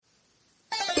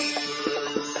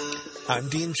I'm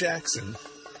Dean Jackson.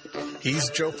 He's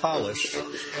Joe Polish.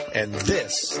 And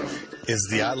this is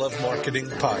the I Love Marketing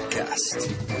Podcast.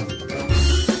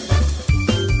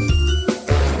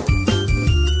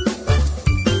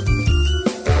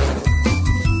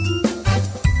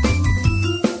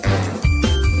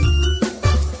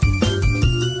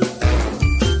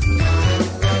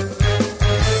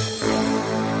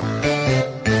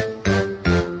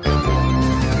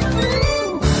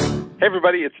 Hey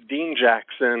everybody, it's Dean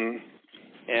Jackson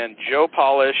and Joe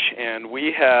Polish, and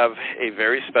we have a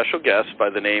very special guest by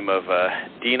the name of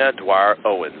Dina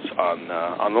Dwyer-Owens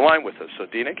on the line with us. So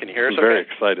Dina, can you hear us? I'm very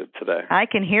excited today. I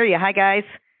can hear you. Hi guys.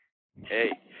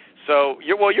 Hey. So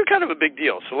you're kind of a big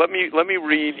deal. So let me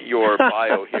read your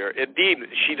bio here. And Dean,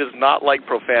 she does not like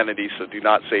profanity, so do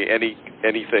not say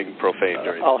anything profane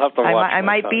during. I'll have to watch. I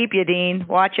might beep you, Dean.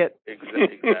 Watch it.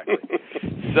 Exactly.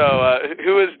 So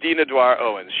who is Dina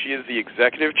Dwyer-Owens? She is the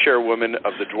executive chairwoman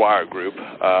of the Dwyer Group,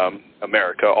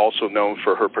 America, also known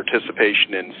for her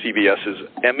participation in CBS's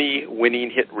Emmy-winning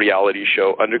hit reality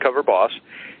show Undercover Boss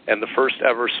and the first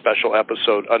ever special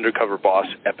episode Undercover Boss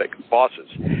Epic Bosses.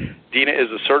 Dina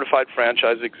is a certified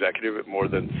franchise executive with more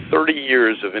than 30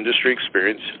 years of industry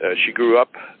experience. She grew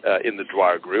up in the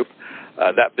Dwyer Group.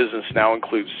 That business now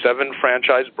includes 7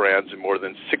 franchise brands in more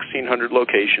than 1,600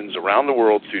 locations around the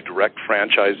world through direct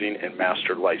franchising and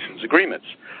master license agreements,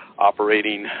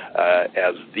 operating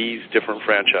as these different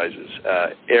franchises: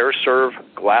 AirServe,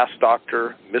 Glass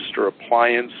Doctor, Mr.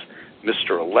 Appliance,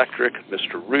 Mr. Electric,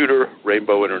 Mr. Rooter,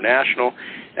 Rainbow International,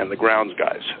 and the Grounds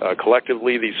Guys.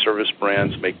 Collectively, these service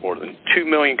brands make more than 2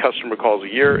 million customer calls a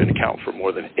year and account for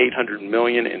more than $800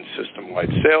 million in system-wide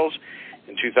sales.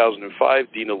 In 2005,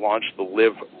 Dina launched the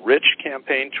Live Rich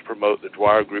campaign to promote the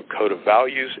Dwyer Group code of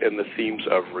values and the themes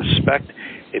of respect,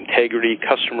 integrity,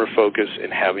 customer focus,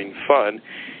 and having fun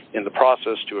in the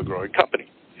process to a growing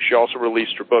company. She also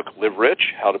released her book, Live Rich,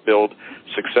 How to Build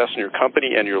Success in Your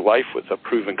Company and Your Life with a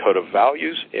Proven Code of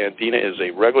Values. And Dina is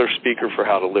a regular speaker for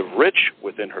how to live rich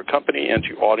within her company and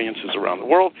to audiences around the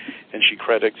world. And she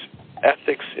credits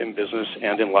ethics in business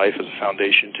and in life as a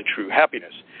foundation to true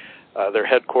happiness. They're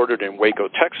headquartered in Waco,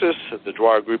 Texas. The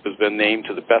Dwyer Group has been named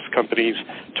to the best companies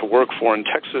to work for in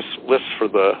Texas list for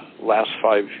the last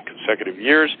 5 consecutive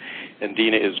years. And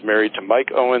Dina is married to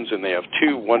Mike Owens, and they have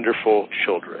 2 wonderful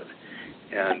children.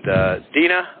 And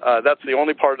Dina, that's the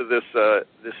only part of this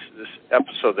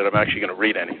episode that I'm actually going to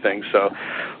read anything. So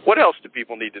what else do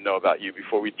people need to know about you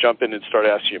before we jump in and start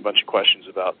asking you a bunch of questions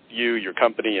about you, your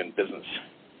company, and business?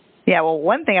 Yeah, well,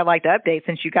 one thing I'd like to update,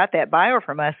 since you got that bio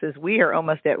from us, is we are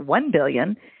almost at $1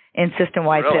 billion in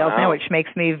system-wide sales now, which makes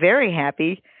me very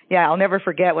happy. Yeah, I'll never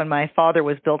forget when my father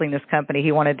was building this company.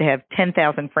 He wanted to have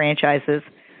 10,000 franchises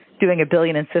doing $1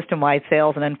 billion in system-wide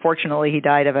sales, and unfortunately he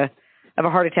died of a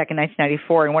heart attack in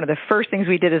 1994. And one of the first things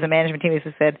we did as a management team is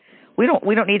we said, we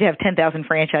don't need to have 10,000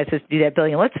 franchises to do that $1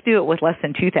 billion. Let's do it with less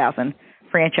than 2,000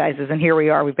 franchises. And here we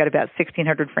are. We've got about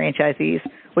 1,600 franchisees,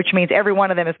 which means every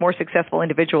one of them is more successful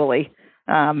individually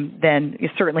than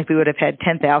certainly if we would have had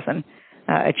 10,000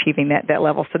 achieving that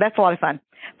level. So that's a lot of fun.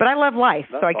 But I love life.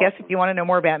 So I guess if you want to know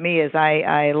more about me is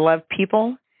I love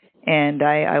people and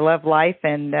I love life,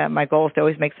 and my goal is to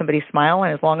always make somebody smile.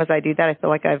 And as long as I do that, I feel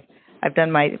like I've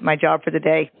done my job for the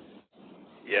day.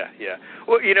 Yeah.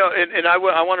 Well, and I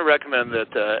want to recommend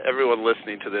that everyone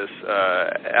listening to this,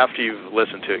 after you've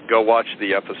listened to it, go watch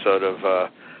the episode of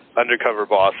Undercover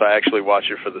Boss. I actually watched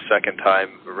it for the second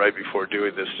time right before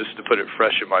doing this, just to put it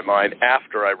fresh in my mind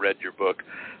after I read your book,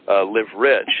 Live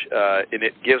Rich, and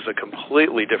it gives a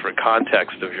completely different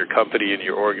context of your company and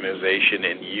your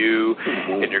organization and you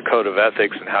and your code of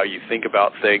ethics and how you think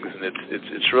about things, and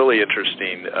it's really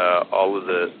interesting, all of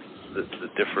the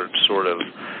different sort of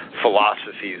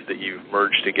philosophies that you've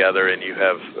merged together and you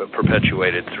have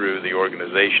perpetuated through the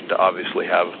organization to obviously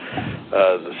have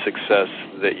the success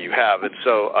that you have. And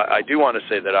so I do want to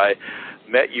say that I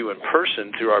met you in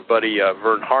person through our buddy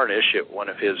Vern Harnish at one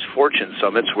of his Fortune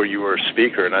Summits where you were a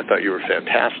speaker, and I thought you were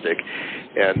fantastic.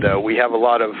 And we have a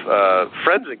lot of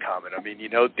friends in common. I mean,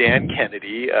 Dan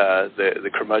Kennedy,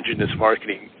 the curmudgeonous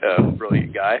marketing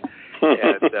brilliant guy.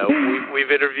 And we've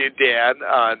interviewed Dan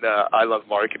on I Love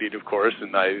Marketing, of course,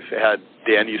 and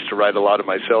Dan used to write a lot of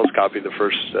my sales copy the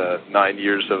first 9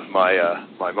 years of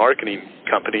my marketing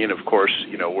company, and of course,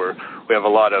 we have a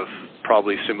lot of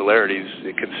probably similarities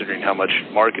considering how much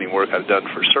marketing work I've done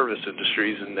for service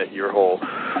industries, and that your whole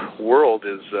world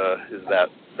is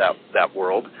that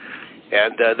world.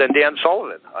 And then Dan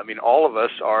Sullivan. I mean, all of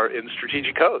us are in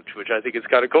Strategic Coach, which I think is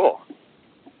kind of cool.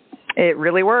 It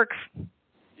really works.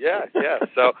 Yeah.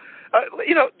 So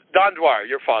Don Dwyer,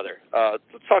 your father.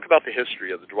 Let's talk about the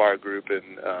history of the Dwyer Group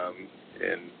and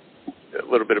a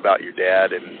little bit about your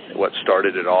dad and what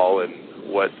started it all, and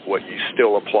what you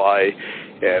still apply,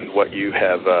 and what you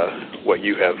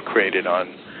have created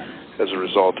on as a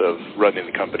result of running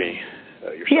the company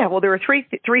yourself. Yeah, well, there were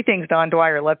three things Don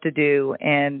Dwyer loved to do,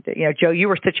 and Joe, you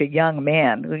were such a young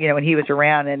man, when he was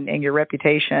around, and your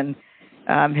reputation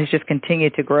has just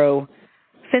continued to grow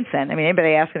since then. I mean, anybody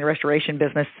asking the restoration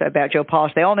business about Joe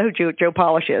Polish, they all know who Joe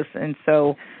Polish is, and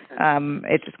so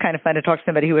it's just kind of fun to talk to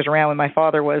somebody who was around when my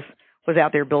father was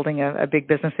out there building a big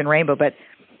business in Rainbow. But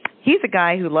he's a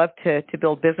guy who loved to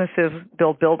build businesses,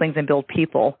 build buildings, and build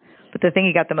people. But the thing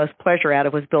he got the most pleasure out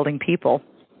of was building people.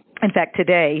 In fact,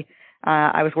 today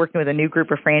I was working with a new group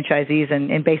of franchisees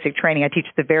in basic training. I teach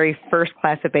the very first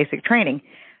class of basic training,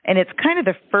 and it's kind of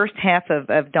the first half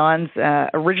of Don's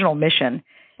original mission,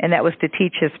 and that was to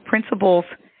teach his principles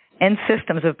and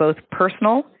systems of both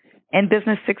personal and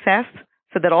business success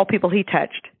so that all people he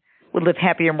touched would live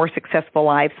happier, more successful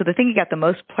lives. So the thing he got the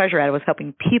most pleasure out of was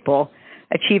helping people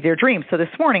achieve their dreams. So this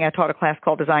morning I taught a class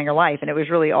called Design Your Life, and it was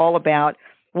really all about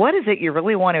what is it you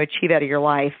really want to achieve out of your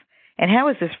life, and how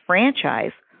is this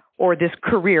franchise or this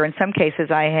career? In some cases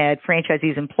I had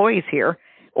franchisees' employees here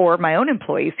or my own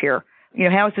employees here.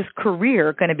 How is this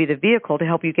career going to be the vehicle to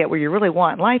help you get where you really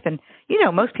want in life? And,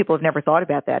 most people have never thought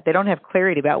about that. They don't have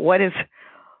clarity about where is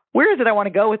it I want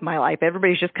to go with my life?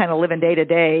 Everybody's just kind of living day to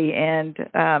day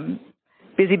and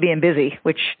busy being busy,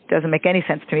 which doesn't make any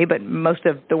sense to me, but most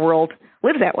of the world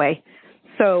lives that way.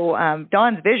 So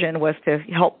Don's vision was to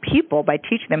help people by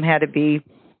teaching them how to be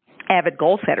avid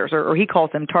goal setters, or he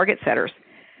calls them target setters.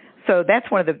 So that's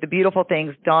one of the beautiful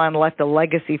things Don left a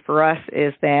legacy for us,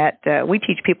 is that we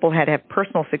teach people how to have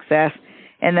personal success.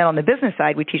 And then on the business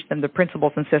side, we teach them the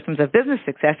principles and systems of business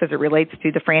success as it relates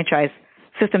to the franchise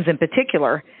systems in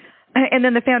particular. And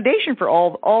then the foundation for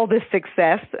all this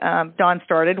success Don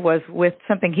started was with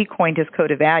something he coined his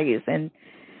code of values. And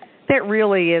that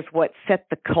really is what set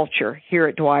the culture here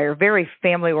at Dwyer. Very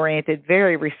family-oriented,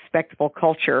 very respectful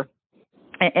culture.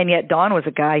 And yet Don was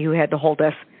a guy who had to hold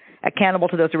us accountable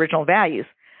to those original values.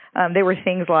 There were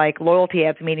things like loyalty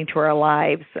adds meaning to our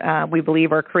lives. We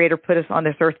believe our Creator put us on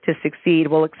this earth to succeed.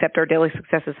 We'll accept our daily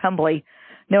successes humbly,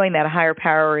 knowing that a higher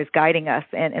power is guiding us.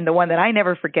 And the one that I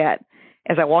never forget,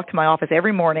 as I walk to my office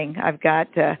every morning, I've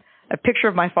got a picture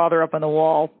of my father up on the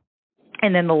wall,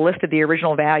 and then the list of the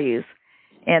original values.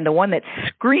 And the one that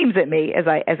screams at me as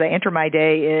I enter my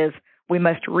day is, we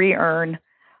must re-earn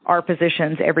our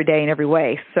positions every day in every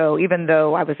way. So even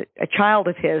though I was a child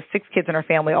of his, 6 kids in our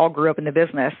family all grew up in the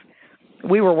business,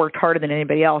 we were worked harder than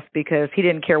anybody else because he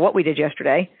didn't care what we did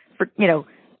yesterday.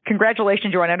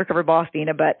 Congratulations, you're on Undercover Boss,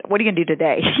 Dina, but what are you going to do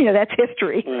today? That's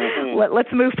history. Mm-hmm. Let's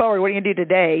move forward. What are you going to do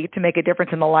today to make a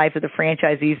difference in the lives of the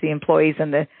franchisees, the employees,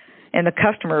 and the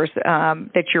customers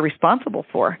that you're responsible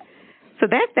for? So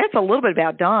that's a little bit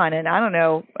about Don, and I don't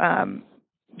know,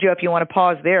 Joe, if you want to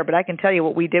pause there, but I can tell you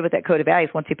what we did with that code of values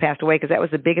once he passed away, because that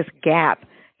was the biggest gap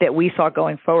that we saw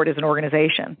going forward as an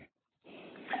organization.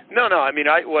 No. I mean,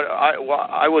 I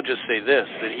will just say this: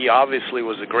 that he obviously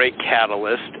was a great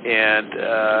catalyst,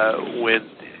 and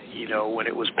when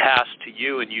it was passed to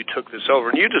you and you took this over,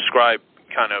 and you described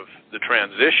kind of the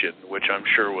transition, which I'm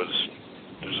sure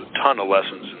there's a ton of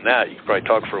lessons in that. You could probably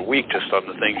talk for a week just on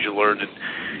the things you learned and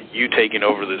you taking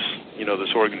over this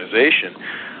organization.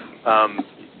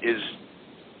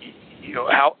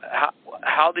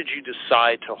 How did you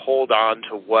decide to hold on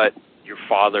to what your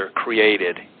father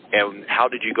created, and how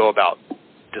did you go about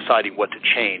deciding what to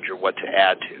change or what to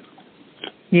add to?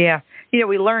 Yeah.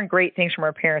 We learn great things from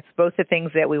our parents, both the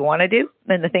things that we want to do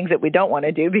and the things that we don't want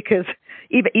to do, because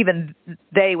even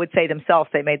they would say themselves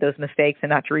they made those mistakes and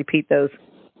not to repeat those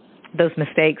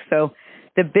mistakes. So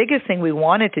the biggest thing we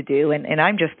wanted to do, and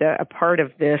I'm just a part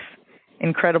of this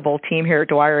incredible team here at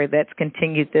Dwyer that's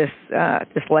continued this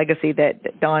legacy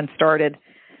that Don started,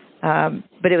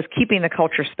 but it was keeping the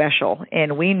culture special.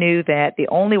 And we knew that the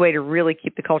only way to really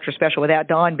keep the culture special without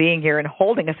Don being here and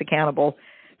holding us accountable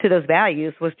to those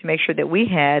values was to make sure that we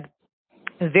had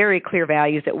very clear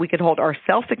values that we could hold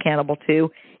ourselves accountable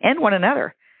to and one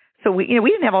another. So we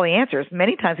didn't have all the answers.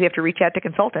 Many times we have to reach out to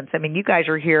consultants. I mean, you guys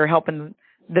are here helping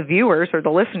the viewers or the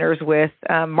listeners with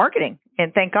marketing,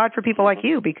 and thank God for people like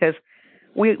you, because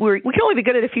we can only be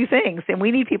good at a few things, and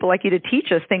we need people like you to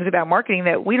teach us things about marketing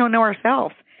that we don't know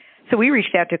ourselves. So we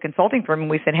reached out to a consulting firm and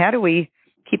we said, how do we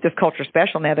keep this culture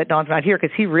special now that Don's not here?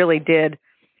 Because he really did.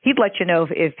 He'd let you know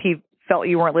if he felt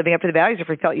you weren't living up to the values, or if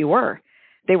he felt you were.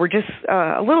 They were just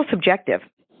a little subjective.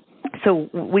 So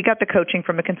we got the coaching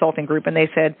from the consulting group, and they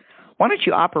said, why don't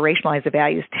you operationalize the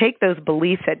values? Take those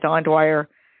beliefs that Don Dwyer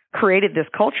created this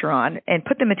culture on and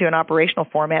put them into an operational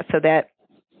format so that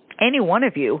any one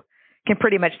of you can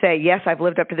pretty much say, yes, I've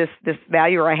lived up to this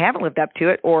value, or I haven't lived up to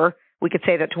it, or we could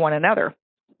say that to one another.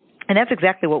 And that's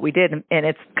exactly what we did, and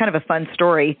it's kind of a fun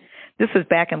story. This was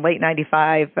back in late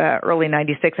 95, early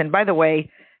 96. And by the way,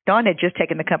 Don had just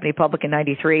taken the company public in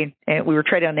 93, and we were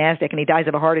traded on NASDAQ, and he dies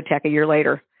of a heart attack a year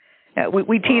later.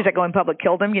 We tease that going public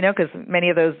killed him, because many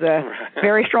of those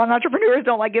very strong entrepreneurs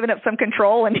don't like giving up some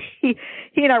control. And he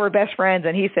and I were best friends,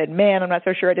 and he said, man, I'm not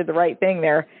so sure I did the right thing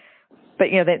there. But,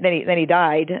 then he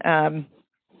died.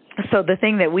 So the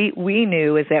thing that we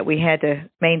knew is that we had to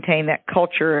maintain that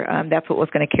culture. That's what was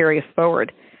going to carry us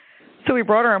forward. So we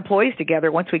brought our employees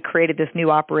together once we created this new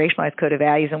operationalized code of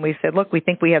values, and we said, look, we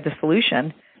think we have the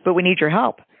solution, but we need your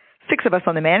help. 6 of us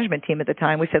on the management team at the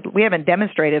time, we said, we haven't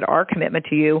demonstrated our commitment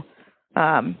to you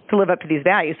to live up to these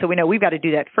values. So we know we've got to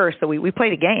do that first. So we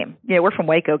played a game. We're from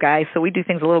Waco, guys, so we do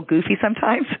things a little goofy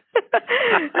sometimes.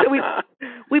 So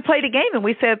we played a game, and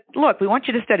we said, look, we want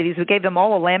you to study these. We gave them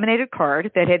all a laminated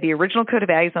card that had the original code of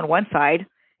values on one side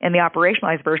and the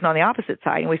operationalized version on the opposite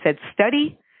side. And we said,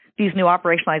 study these new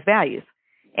operationalized values.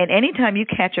 And anytime you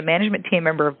catch a management team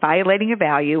member violating a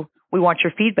value, we want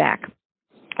your feedback.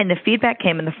 And the feedback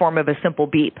came in the form of a simple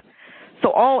beep.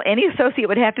 So all any associate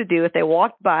would have to do if they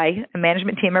walked by, a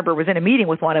management team member was in a meeting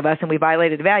with one of us and we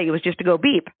violated a value, was just to go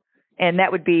beep. And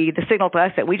that would be the signal to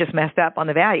us that we just messed up on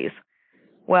the values.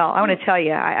 Well, I want to tell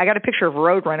you, I got a picture of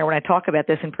Roadrunner when I talk about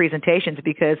this in presentations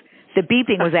because the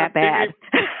beeping was that bad.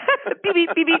 Beep, beep,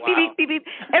 beep, beep, beep, beep, beep, beep.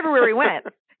 Everywhere we went,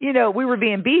 we were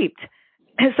being beeped.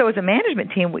 And so as a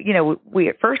management team, we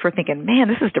at first were thinking, man,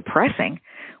 this is depressing.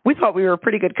 We thought we were a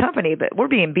pretty good company, but we're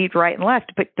being beeped right and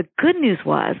left. But the good news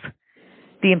was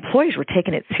the employees were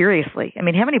taking it seriously. I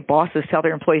mean, how many bosses tell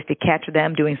their employees to catch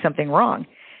them doing something wrong?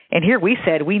 And here we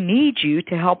said, we need you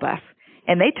to help us.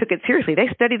 And they took it seriously. They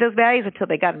studied those values until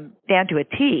they got them down to a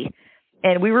T.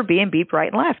 And we were being beeped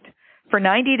right and left. For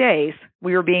 90 days,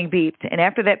 we were being beeped. And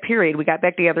after that period, we got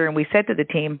back together and we said to the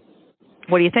team,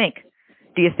 what do you think?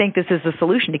 Do you think this is the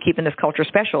solution to keeping this culture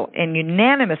special? And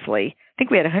unanimously, I think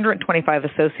we had 125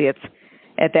 associates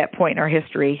at that point in our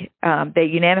history. They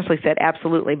unanimously said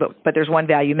absolutely, but there's one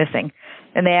value missing.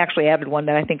 And they actually added one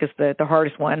that I think is the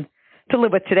hardest one to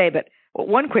live with today. But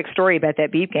one quick story about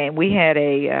that beep game. We had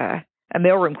a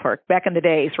mailroom clerk back in the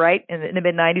days, right? In the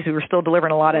mid-'90s, we were still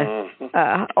delivering a lot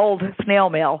of old snail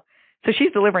mail. So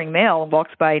she's delivering mail and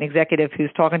walks by an executive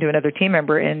who's talking to another team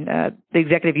member, and the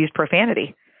executive used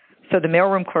profanity. So the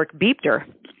mailroom clerk beeped her.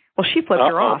 Well, she flipped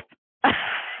her off.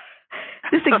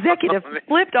 This executive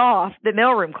flipped off the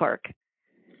mailroom clerk.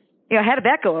 How did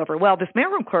that go over? Well, this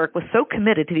mailroom clerk was so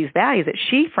committed to these values that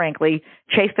she, frankly,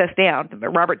 chased us down.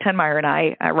 Robert Tunmeyer and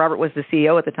I, Robert was the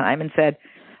CEO at the time, and said,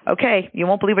 okay, you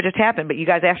won't believe what just happened, but you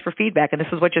guys asked for feedback, and this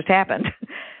is what just happened.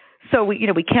 So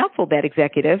we counseled that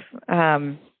executive.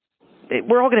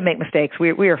 We're all going to make mistakes.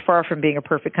 We are far from being a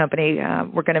perfect company.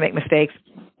 We're going to make mistakes,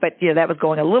 but that was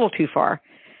going a little too far.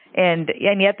 And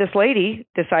yet this lady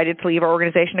decided to leave our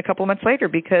organization a couple of months later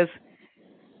because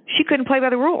she couldn't play by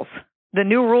the rules. The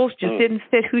new rules just didn't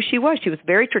fit who she was. She was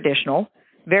very traditional,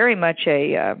 very much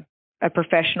a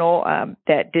professional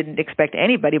that didn't expect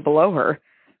anybody below her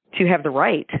to have the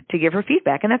right to give her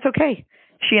feedback, and that's okay.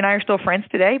 She and I are still friends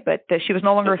today, but she was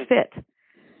no longer a fit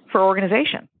for our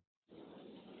organization.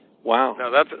 Wow.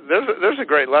 No, there's a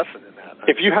great lesson in that.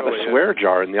 If you have a swear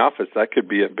jar in the office, that could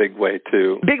be a big way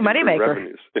to big money maker.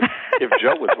 Revenues. If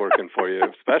Joe was working for you,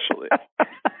 especially.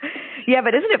 Yeah,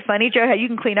 but isn't it funny, Joe, how you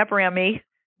can clean up around me?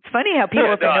 It's funny how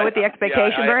people, if they know what the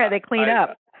expectations are, how they clean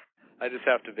up. I just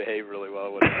have to behave really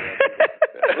well with it.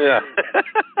 Yeah.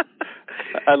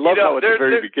 I love how at the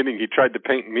very beginning he tried to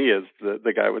paint me as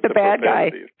the guy with the bad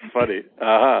guy. It's funny.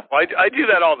 Uh-huh. Well, I do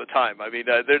that all the time. I mean,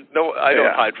 I don't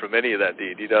hide from any of that,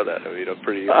 Dean. You know that. I mean,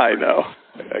 I know.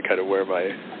 I kind of wear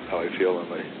how I feel on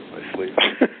my sleeve.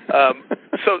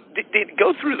 So, Dean,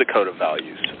 go through the code of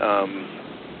values.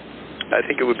 I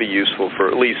think it would be useful for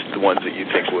at least the ones that you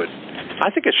think would. I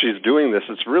think as she's doing this,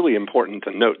 it's really important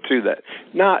to note, too, that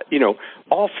not,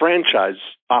 all franchise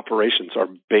operations are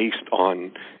based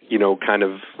on, kind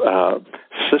of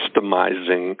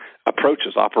systemizing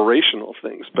approaches, operational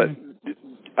things. But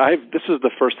this is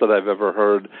the first that I've ever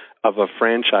heard of a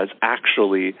franchise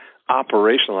actually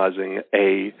operationalizing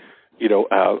a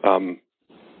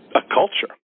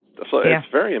culture. So it's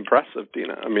very impressive,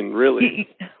 Dina. I mean, really.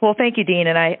 Well, thank you, Dean.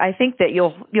 And I think that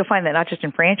you'll find that not just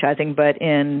in franchising, but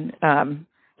in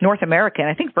North America. And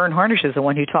I think Vern Harnish is the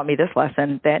one who taught me this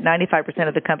lesson, that 95%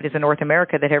 of the companies in North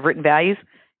America that have written values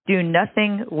do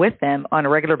nothing with them on a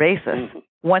regular basis.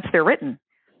 once they're written.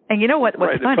 And you know what's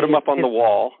funny? They put them up on the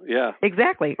wall. Yeah.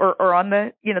 Exactly. Or on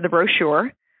the, the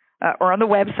brochure or on the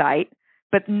website.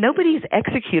 But nobody's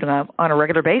executing them on a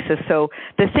regular basis. So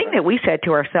the thing that we said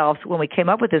to ourselves when we came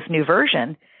up with this new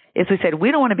version is we said,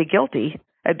 we don't want to be guilty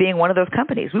of being one of those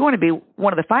companies. We want to be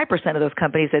one of the 5% of those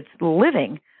companies that's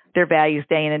living their values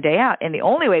day in and day out. And the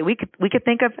only way we could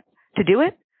think of to do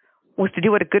it was to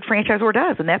do what a good franchisor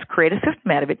does, and that's create a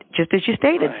system out of it, just as you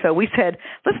stated. Right. So we said,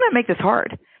 let's not make this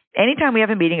hard. Anytime we have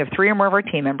a meeting of 3 or more of our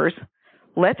team members,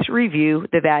 let's review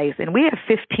the values. And we have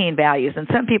 15 values. And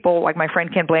some people, like my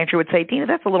friend Ken Blanchard, would say, Dina,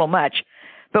 that's a little much.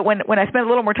 But when I spend a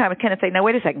little more time with Ken and say, no,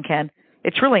 wait a second, Ken,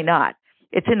 it's really not.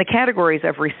 It's in the categories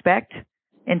of respect,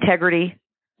 integrity,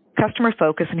 customer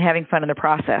focus, and having fun in the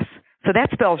process. So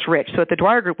that spells rich. So at the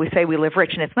Dwyer Group, we say we live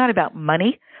rich, and it's not about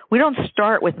money. We don't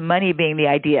start with money being the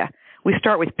idea. We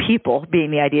start with people being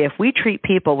the idea. If we treat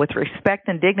people with respect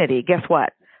and dignity, guess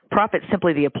what? Profit's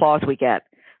simply the applause we get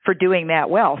for doing that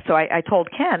well. So I told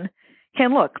Ken,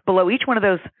 look, below each one of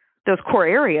those core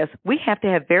areas, we have to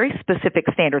have very specific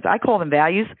standards. I call them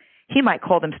values. He might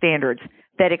call them standards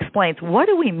that explains what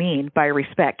do we mean by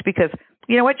respect? Because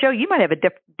you know what, Joe, you might have a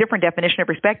different definition of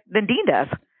respect than Dean does,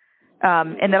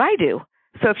 and that I do.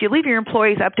 So if you leave your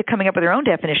employees up to coming up with their own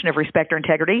definition of respect or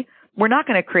integrity, we're not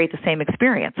going to create the same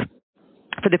experience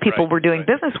for the people we're doing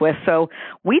business with. So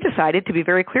we decided to be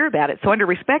very clear about it. So under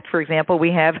respect, for example,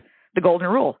 we have the golden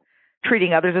rule,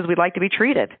 treating others as we'd like to be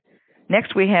treated.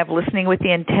 Next, we have listening with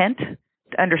the intent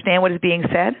to understand what is being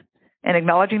said and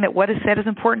acknowledging that what is said is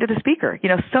important to the speaker.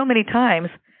 So many times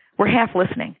we're half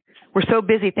listening. We're so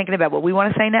busy thinking about what we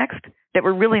want to say next that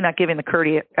we're really not giving the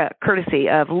courtesy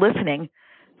of listening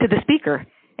to the speaker.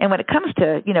 And when it comes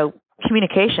to,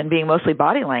 communication being mostly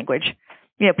body language,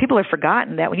 people have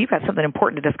forgotten that when you've got something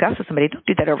important to discuss with somebody, don't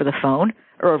do that over the phone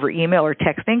or over email or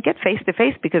texting. Get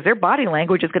face-to-face, because their body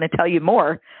language is going to tell you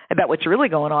more about what's really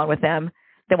going on with them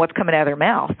than what's coming out of their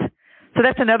mouth. So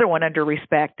that's another one under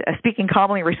respect. Speaking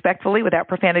calmly and respectfully without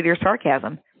profanity or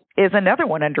sarcasm is another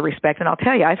one under respect. And I'll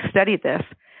tell you, I've studied this.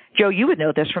 Joe, you would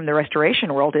know this from the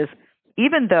restoration world, is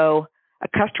even though a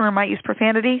customer might use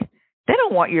profanity, they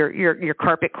don't want your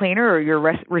carpet cleaner or your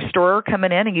restorer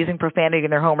coming in and using profanity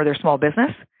in their home or their small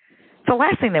business. It's the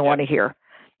last thing they want to hear.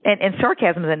 And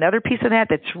sarcasm is another piece of that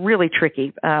that's really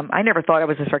tricky. I never thought I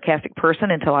was a sarcastic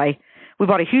person until we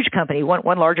bought a huge company,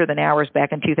 one larger than ours,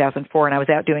 back in 2004, and I was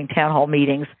out doing town hall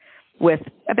meetings with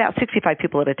about 65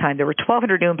 people at a time. There were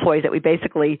 1,200 new employees that we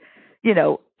basically,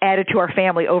 added to our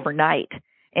family overnight.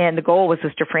 And the goal was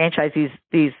just to franchise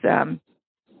these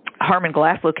Harmon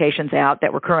Glass locations out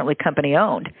that were currently company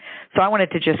owned. So I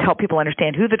wanted to just help people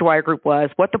understand who the Dwyer Group was,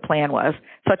 what the plan was.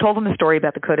 So I told them the story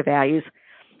about the code of values.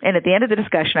 And at the end of the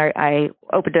discussion, I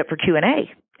opened it for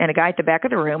Q&A. And a guy at the back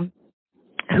of the room,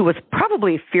 who was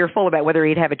probably fearful about whether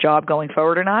he'd have a job going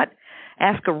forward or not,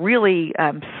 asked a really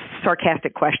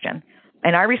sarcastic question.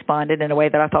 And I responded in a way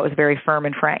that I thought was very firm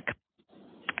and frank.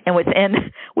 And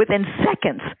within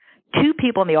seconds, 2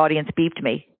 people in the audience beeped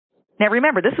me. Now,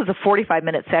 remember, this was a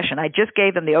 45-minute session. I just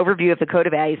gave them the overview of the code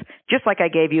of values, just like I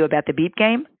gave you about the beep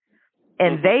game.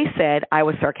 And they said I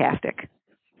was sarcastic.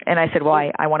 And I said, well,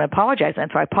 I want to apologize.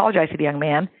 And so I apologized to the young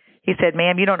man. He said,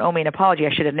 ma'am, you don't owe me an apology.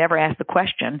 I should have never asked the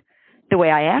question the way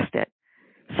I asked it.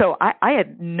 So I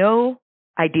had no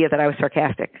idea that I was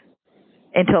sarcastic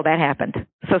until that happened.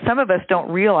 So some of us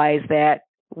don't realize that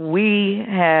we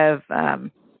have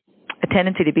a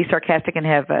tendency to be sarcastic and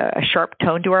have a sharp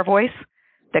tone to our voice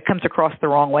that comes across the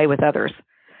wrong way with others.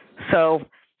 So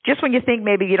just when you think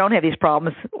maybe you don't have these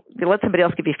problems, let somebody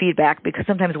else give you feedback, because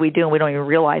sometimes we do and we don't even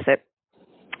realize it.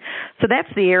 So that's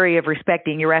the area of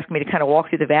respecting. You're asking me to kind of walk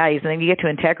through the values, and then you get to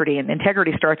integrity. And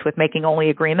integrity starts with making only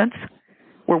agreements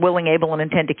we're willing, able, and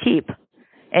intend to keep.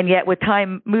 And yet with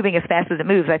time moving as fast as it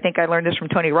moves, I think I learned this from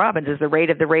Tony Robbins, is the rate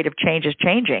of change is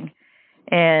changing.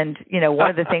 And, one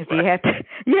of the things you have to,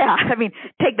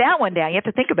 take that one down. You have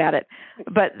to think about it.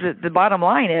 But the bottom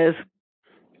line is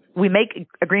we make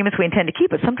agreements we intend to keep,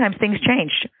 but sometimes things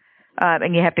change.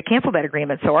 And you have to cancel that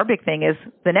agreement. So our big thing is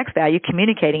the next value,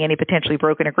 communicating any potentially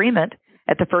broken agreement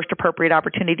at the first appropriate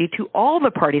opportunity to all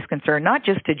the parties concerned, not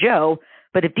just to Joe,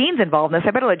 but if Dean's involved in this,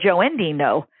 I better let Joe and Dean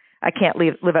know I can't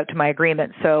live up to my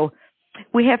agreement. So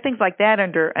we have things like that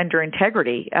under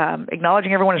integrity,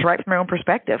 acknowledging everyone is right from their own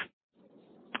perspective.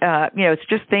 It's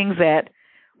just things that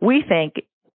we think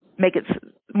make it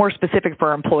more specific for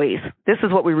our employees. This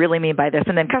is what we really mean by this.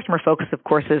 And then customer focus, of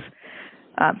course, is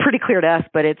pretty clear to us,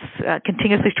 but it's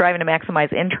continuously striving to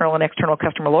maximize internal and external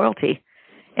customer loyalty.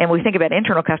 And when we think about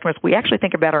internal customers, we actually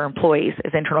think about our employees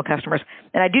as internal customers.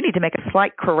 And I do need to make a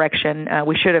slight correction.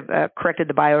 We should have corrected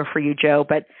the bio for you, Joe,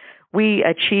 but we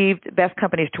achieved best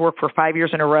companies to work for 5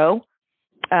 years in a row.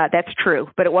 That's true,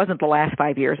 but it wasn't the last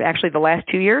 5 years. Actually, the last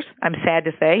 2 years, I'm sad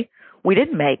to say, we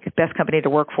didn't make best company to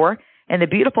work for. And the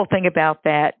beautiful thing about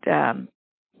that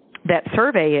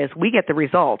survey is we get the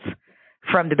results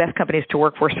from the best companies to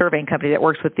work for surveying company that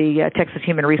works with the Texas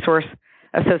Human Resource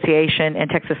Association and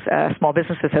Texas Small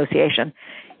Business Association.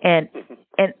 And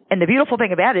the beautiful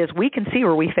thing about it is we can see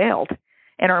where we failed.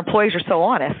 And our employees are so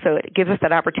honest, so it gives us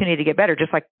that opportunity to get better,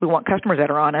 just like we want customers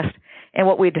that are honest. And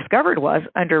what we discovered was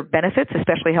under benefits,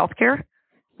 especially healthcare,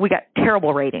 we got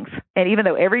terrible ratings. And even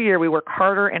though every year we work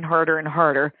harder and harder and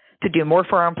harder to do more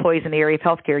for our employees in the area of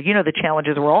healthcare, you know the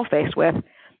challenges we're all faced with,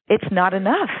 it's not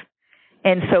enough.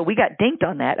 And so we got dinked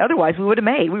on that. Otherwise, we would have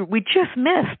made. We just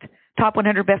missed top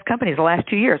 100 best companies the last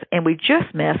 2 years, and we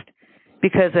just missed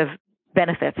because of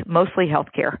benefits, mostly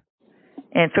healthcare.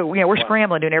 And so, we're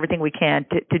scrambling, doing everything we can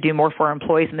to do more for our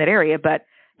employees in that area. But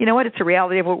you know what? It's a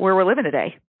reality of where we're living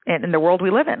today and in the world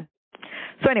we live in.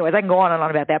 So anyways, I can go on and on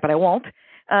about that, but I won't.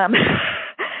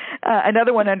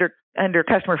 Another one under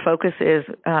customer focus is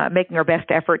making our best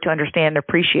effort to understand and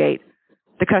appreciate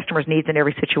the customer's needs in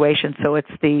every situation. So it's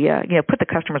the, put the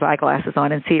customer's eyeglasses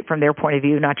on and see it from their point of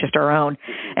view, not just our own.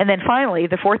 And then finally,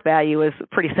 the fourth value is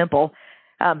pretty simple.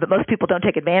 But most people don't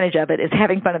take advantage of it, is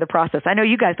having fun in the process. I know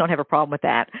you guys don't have a problem with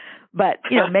that, but,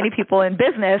 many people in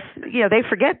business, they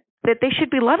forget that they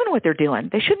should be loving what they're doing.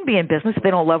 They shouldn't be in business if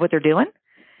they don't love what they're doing.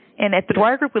 And at the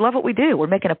Dwyer Group, we love what we do. We're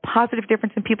making a positive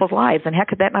difference in people's lives, and how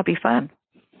could that not be fun?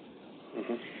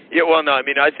 Mm-hmm. Yeah, well, no, I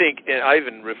mean, I think, and I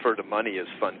even refer to money as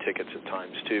fun tickets at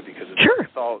times, too, because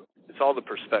it's all the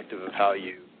perspective of how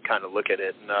you kind of look at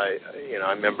it. And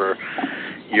I remember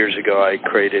years ago I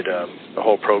created a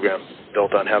whole program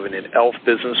built on having an ELF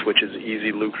business, which is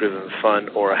easy, lucrative, and fun,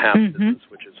 or a HAP business,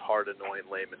 which is hard, annoying,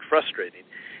 lame, and frustrating.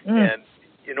 And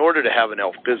in order to have an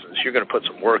ELF business, you're going to put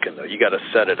some work in there. You got to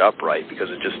set it up right because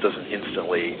it just doesn't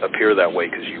instantly appear that way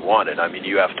because you want it. I mean,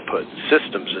 you have to put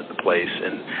systems into place.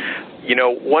 And,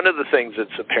 one of the things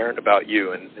that's apparent about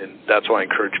you, and that's why I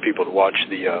encourage people to watch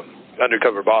the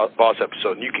Undercover Boss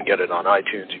episode, and you can get it on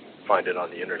iTunes, you can find it on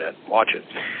the internet, watch it,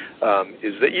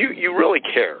 is that you really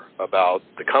care about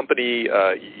the company.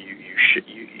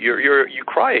 You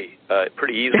cry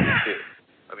pretty easily too.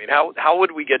 I mean, how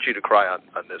would we get you to cry on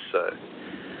this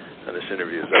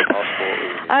interview? Is that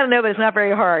possible? I don't know, but it's not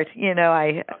very hard.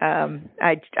 I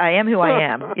am who I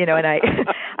am. And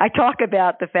I talk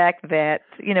about the fact that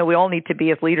we all need to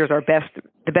be as leaders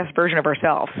the best version of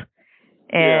ourselves.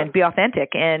 And be authentic.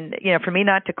 And, for me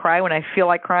not to cry when I feel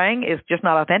like crying is just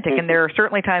not authentic. And there are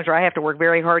certainly times where I have to work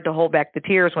very hard to hold back the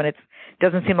tears when it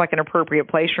doesn't seem like an appropriate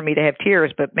place for me to have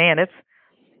tears. But, man,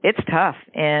 it's tough.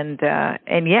 And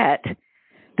yet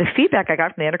the feedback I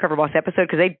got from the Undercover Boss episode,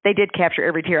 because they did capture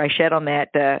every tear I shed on that,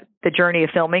 the journey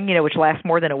of filming, which lasts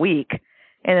more than a week.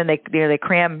 And then they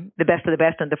cram the best of the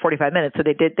best into 45 minutes. So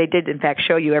they did in fact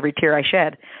show you every tear I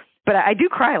shed. But I do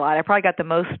cry a lot. I probably got the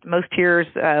most tears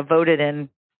voted in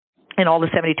all the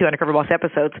 72 Undercover Boss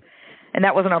episodes, and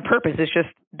that wasn't on purpose. It's just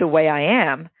the way I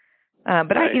am.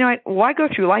 But right. Why go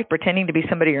through life pretending to be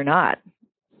somebody you're not?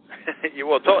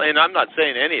 And I'm not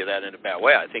saying any of that in a bad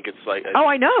way. I think it's like.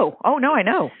 I know. Oh no, I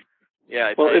know.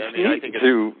 Yeah. I was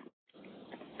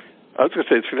going to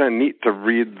say it's kind of neat to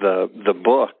read the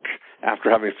book after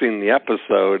having seen the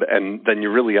episode, and then you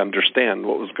really understand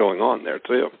what was going on there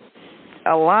too.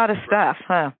 A lot of stuff,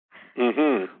 huh?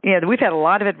 Mm-hmm. We've had a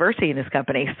lot of adversity in this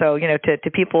company. So,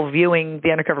 to people viewing the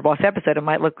Undercover Boss episode, it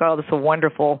might look, oh, this is a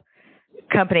wonderful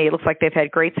company. It looks like they've had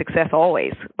great success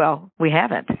always. Well, we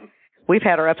haven't. We've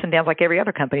had our ups and downs like every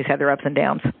other company's had their ups and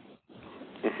downs.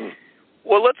 Mm-hmm.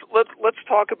 Well, let's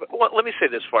talk about. Well, let me say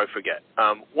this before I forget.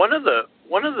 One of the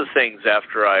things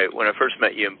when I first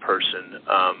met you in person,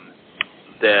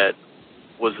 that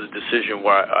was the decision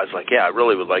where I was like, yeah, I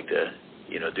really would like to.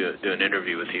 Do an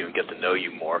interview with you and get to know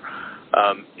you more,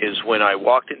 is when I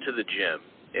walked into the gym,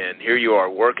 and here you are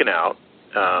working out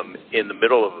in the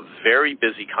middle of a very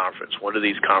busy conference, one of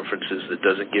these conferences that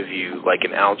doesn't give you like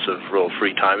an ounce of real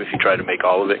free time if you try to make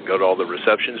all of it and go to all the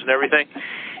receptions and everything.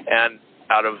 And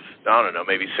out of, I don't know,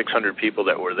 maybe 600 people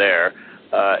that were there,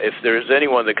 if there's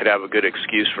anyone that could have a good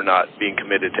excuse for not being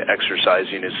committed to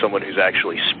exercising is someone who's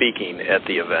actually speaking at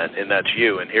the event, and that's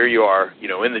you. And here you are,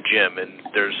 in the gym, and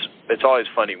it's always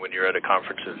funny when you're at a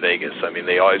conference in Vegas. I mean,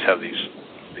 they always have these,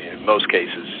 in most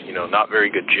cases, not very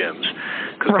good gyms.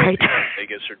 Right. They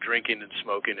get start drinking and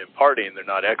smoking and partying, they're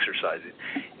not exercising.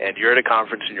 And you're at a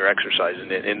conference and you're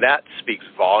exercising. And that speaks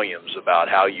volumes about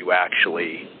how you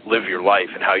actually live your life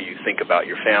and how you think about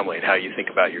your family and how you think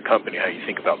about your company, how you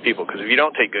think about people. Because if you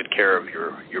don't take good care of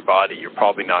your body, you're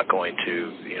probably not going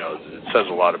to, it says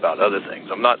a lot about other things.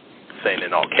 I'm not saying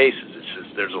in all cases. It's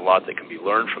just there's a lot that can be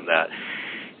learned from that.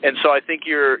 And so I think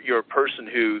you're a person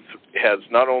who has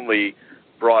not only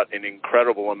brought an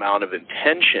incredible amount of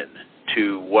intention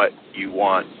to what you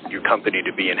want your company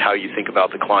to be and how you think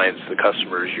about the clients, the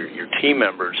customers, your team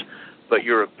members, but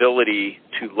your ability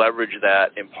to leverage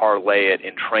that and parlay it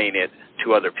and train it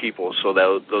to other people so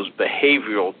that those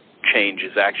behavioral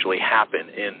changes actually happen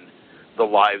in the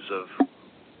lives of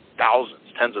thousands,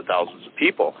 tens of thousands of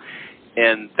people.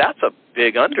 And that's a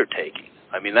big undertaking.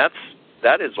 I mean, that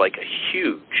is like a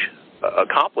huge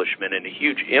accomplishment and a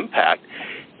huge impact.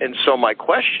 And so my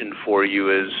question for you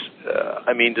is,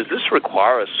 does this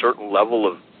require a certain level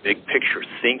of big picture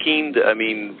thinking?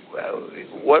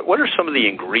 What are some of the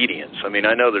ingredients? I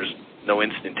know there's no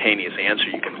instantaneous answer.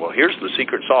 You can, here's the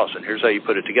secret sauce and here's how you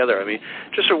put it together.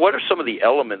 What are some of the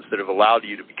elements that have allowed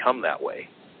you to become that way?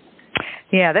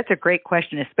 Yeah, that's a great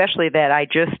question, especially that I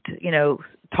just,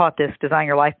 taught this Design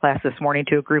Your Life class this morning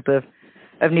to a group of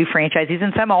new franchisees,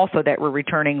 and some also that were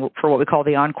returning for what we call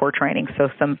the encore training. So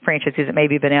some franchisees that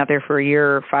maybe have been out there for a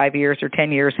year or 5 years or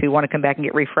 10 years who want to come back and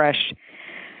get refreshed.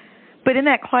 But in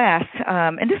that class,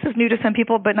 and this is new to some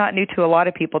people, but not new to a lot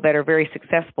of people that are very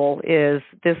successful, is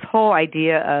this whole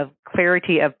idea of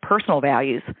clarity of personal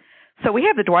values. So we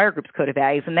have the Dwyer Group's Code of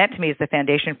Values, and that to me is the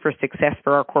foundation for success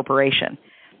for our corporation.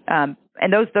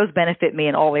 And those benefit me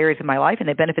in all areas of my life, and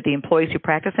they benefit the employees who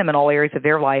practice them in all areas of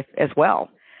their life as well,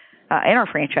 and our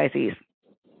franchisees.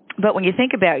 But when you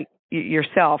think about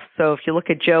yourself, so if you look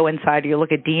at Joe inside or you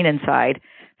look at Dean inside,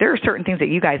 there are certain things that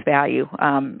you guys value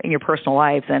in your personal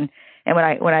lives. And when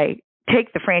I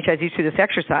take the franchisees through this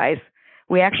exercise,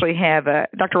 we actually have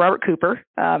Dr. Robert Cooper,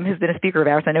 who's been a speaker of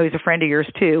ours. I know he's a friend of yours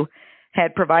too,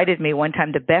 had provided me one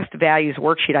time the best values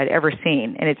worksheet I'd ever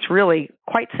seen. And it's really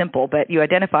quite simple, but you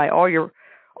identify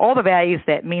all the values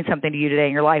that mean something to you today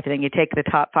in your life, and then you take the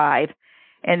top 5.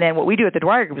 And then what we do at the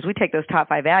Dwyer Group is we take those top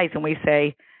 5 values and we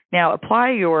say, now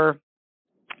apply your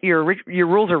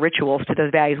rules or rituals to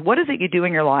those values. What is it you do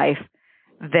in your life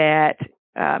that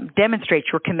demonstrates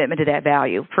your commitment to that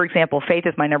value? For example, faith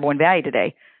is my number one value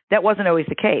today. That wasn't always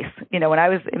the case. When I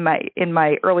was in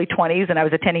my early 20s and I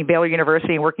was attending Baylor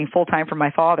University and working full time for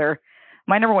my father,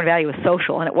 my number one value was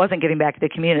social, and it wasn't giving back to the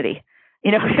community.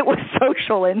 It was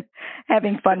social and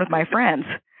having fun with my friends.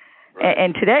 Right.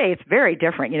 And today it's very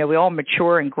different. We all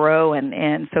mature and grow,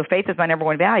 and so faith is my number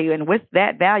one value. And with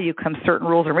that value comes certain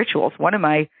rules and rituals. One of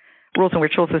my rules and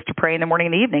rituals is to pray in the morning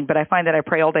and the evening, but I find that I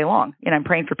pray all day long, and I'm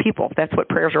praying for people. That's what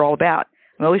prayers are all about.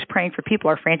 I'm always praying for people,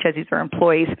 our franchisees, our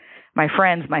employees, my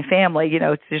friends, my family.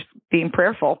 It's just being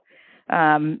prayerful.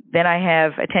 Then I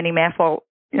have attending Mass while,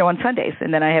 on Sundays,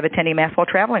 and then I have attending Mass while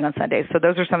traveling on Sundays. So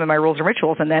those are some of my rules and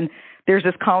rituals. And then there's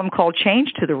this column called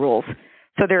change to the rules.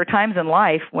 So there are times in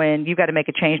life when you've got to make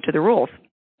a change to the rules.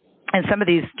 And some of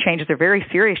these changes are very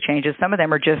serious changes. Some of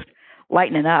them are just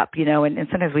lightening up, and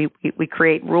sometimes we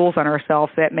create rules on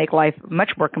ourselves that make life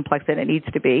much more complex than it needs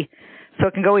to be. So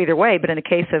it can go either way. But in the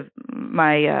case of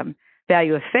my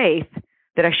value of faith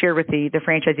that I shared with the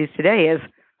franchisees today is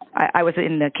I was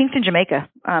in Kingston, Jamaica,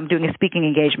 doing a speaking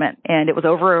engagement, and it was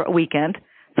over a weekend.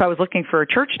 So I was looking for a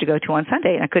church to go to on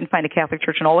Sunday, and I couldn't find a Catholic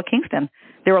church in all of Kingston.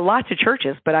 There were lots of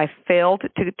churches, but I failed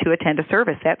to attend a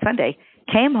service that Sunday.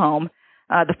 Came home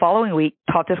the following week,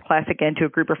 taught this class again to a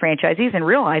group of franchisees, and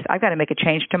realized I've got to make a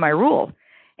change to my rule.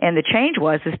 And the change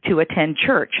is to attend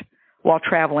church while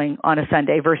traveling on a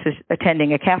Sunday versus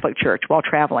attending a Catholic church while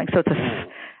traveling. So it's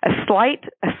a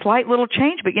slight little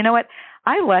change, but you know what?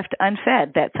 I left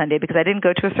unfed that Sunday because I didn't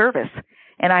go to a service.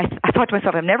 And I thought to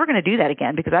myself, I'm never going to do that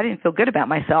again because I didn't feel good about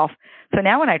myself. So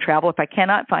now when I travel, if I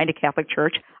cannot find a Catholic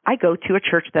church, I go to a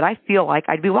church that I feel like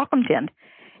I'd be welcomed in.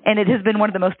 And it has been one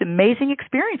of the most amazing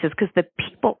experiences because the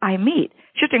people I meet,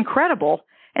 it's just incredible.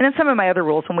 And then some of my other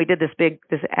rules, when we did this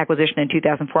acquisition in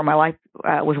 2004, my life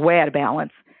was way out of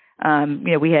balance.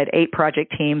 We had 8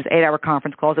 project teams, 8-hour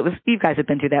conference calls. You guys have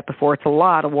been through that before. It's a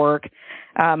lot of work.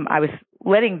 I was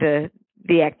letting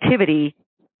the activity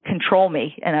control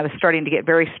me, and I was starting to get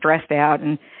very stressed out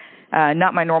and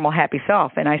not my normal happy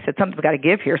self. And I said, something's got to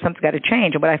give here. Something's got to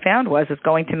change. And what I found was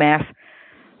going to Mass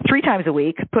 3 times a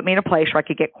week put me in a place where I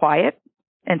could get quiet.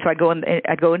 And so I'd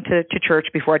go into church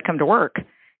before I'd come to work,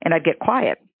 and I'd get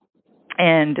quiet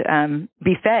and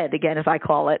be fed, again, as I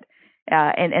call it.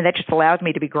 And that just allows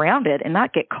me to be grounded and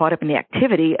not get caught up in the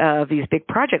activity of these big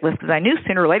project lists, because I knew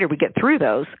sooner or later we'd get through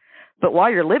those. But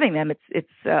while you're living them, it's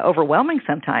overwhelming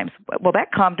sometimes. Well,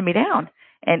 that calmed me down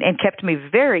and kept me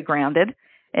very grounded.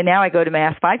 And now I go to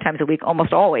Mass 5 times a week,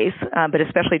 almost always, but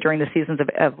especially during the seasons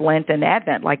of Lent and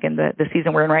Advent, like in the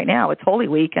season we're in right now. It's Holy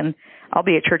Week, and I'll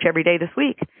be at church every day this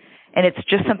week. And it's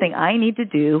just something I need to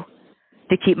do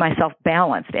to keep myself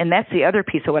balanced. And that's the other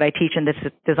piece of what I teach in this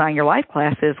Design Your Life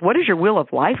class is, what does your wheel of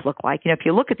life look like? If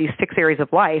you look at these 6 areas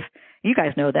of life, you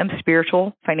guys know them: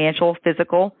 spiritual, financial,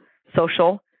 physical,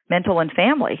 social, mental, and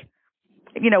family.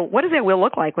 What does that wheel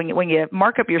look like when you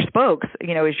mark up your spokes?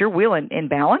 Is your wheel in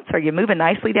balance? Are you moving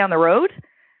nicely down the road?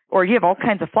 Or you have all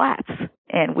kinds of flats?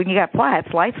 And when you got flats,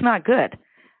 life's not good.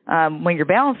 When you're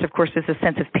balanced, of course, there's a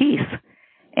sense of peace.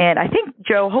 And I think,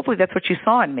 Joe, hopefully that's what you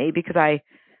saw in me, because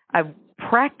I've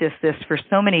practiced this for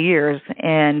so many years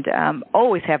and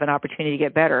always have an opportunity to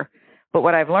get better. But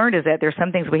what I've learned is that there's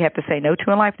some things we have to say no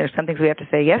to in life. There's some things we have to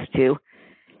say yes to.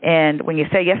 And when you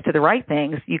say yes to the right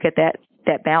things, you get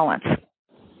that balance.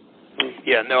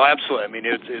 Yeah, no, absolutely. I mean,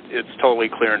 it's totally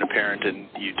clear and apparent, and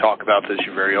you talk about this.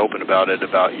 You're very open about it,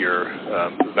 about your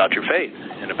faith,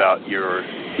 and about your,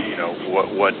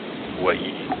 what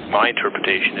my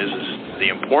interpretation is the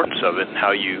importance of it and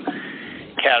how you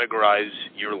categorize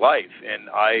your life. And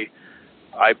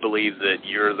I believe that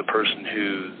you're the person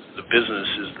who the business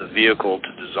is the vehicle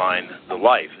to design the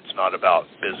life. It's not about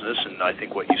business. And I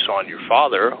think what you saw in your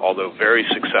father, although very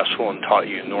successful and taught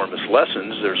you enormous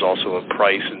lessons, there's also a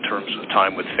price in terms of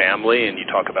time with family. And you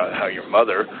talk about how your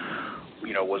mother,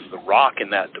 was the rock in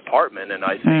that department. And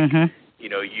I think,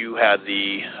 you had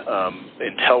the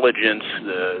intelligence,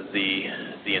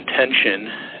 the intention,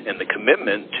 and the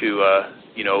commitment to,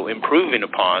 improving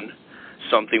upon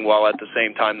something while at the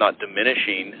same time not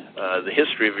diminishing the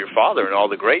history of your father and all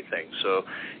the great things. So,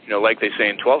 like they say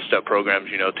in 12-step programs,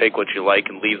 take what you like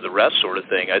and leave the rest sort of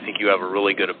thing. I think you have a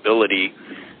really good ability,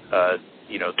 to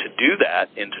do that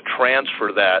and to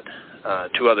transfer that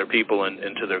to other people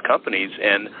and to their companies.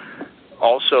 And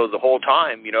also the whole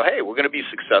time, hey, we're going to be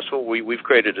successful. We've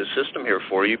created a system here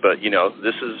for you, but,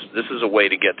 this is a way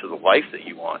to get to the life that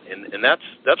you want. And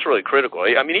that's really critical.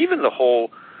 I mean, even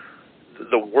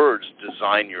the words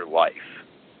design your life,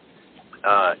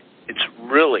 it's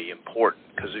really important,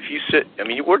 because if you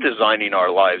we're designing our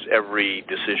lives every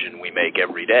decision we make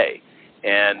every day.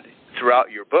 And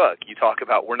throughout your book, you talk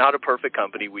about we're not a perfect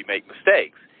company, we make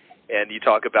mistakes. And you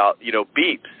talk about,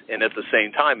 beeps, and at the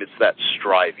same time, it's that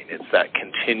striving, it's that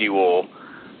continual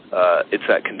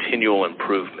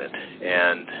improvement.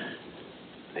 And,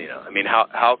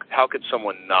 how could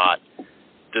someone not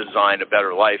design a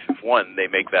better life if, one, they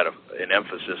make that an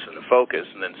emphasis and a focus,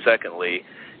 and then secondly,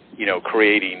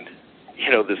 creating,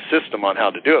 the system on how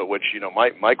to do it, which,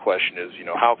 my question is,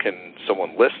 how can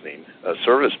someone listening, a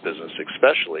service business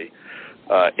especially,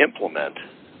 implement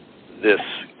this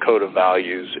code of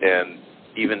values and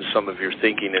even some of your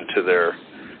thinking into their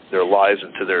lives,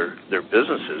 into their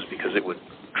businesses, because it would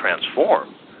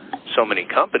transform so many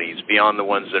companies beyond the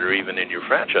ones that are even in your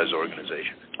franchise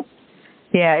organization.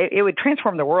 Yeah, it would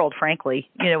transform the world, frankly.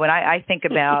 When I think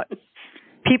about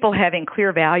people having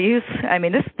clear values,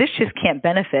 this just can't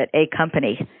benefit a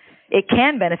company. It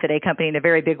can benefit a company in a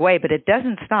very big way, but it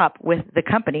doesn't stop with the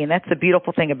company, and that's the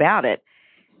beautiful thing about it.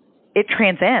 It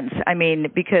transcends,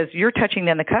 because you're touching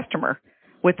then the customer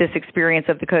with this experience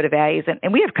of the code of values.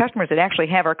 And we have customers that actually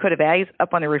have our code of values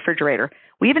up on the refrigerator.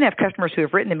 We even have customers who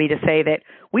have written to me to say that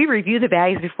we review the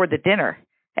values before the dinner,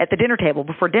 at the dinner table,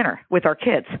 before dinner with our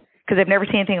kids, because they've never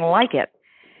seen anything like it.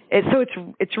 And so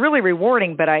it's really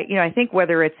rewarding. But I think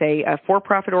whether it's a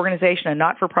for-profit organization, a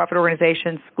not-for-profit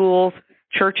organization, schools,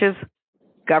 churches,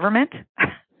 government,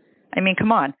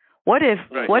 come on. What if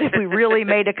we really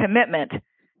made a commitment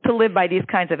to live by these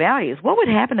kinds of values? What would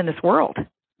happen in this world?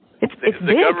 It's the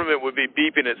big. Government would be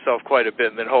beeping itself quite a bit,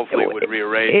 and then hopefully it would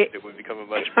rearrange. It would become a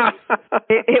much better.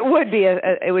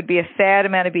 It would be a sad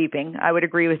amount of beeping. I would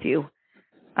agree with you.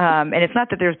 And it's not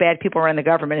that there's bad people around the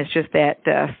government. It's just that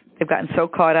they've gotten so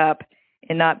caught up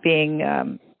in not being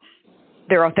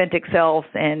their authentic selves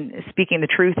and speaking the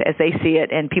truth as they see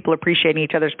it, and people appreciating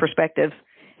each other's perspectives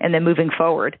and then moving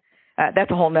forward.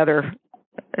 That's a whole nother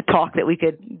talk that we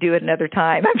could do at another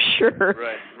time, I'm sure.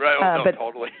 Right.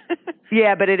 Totally.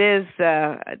 Yeah, but it is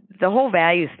the whole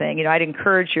values thing. I'd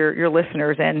encourage your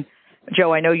listeners, and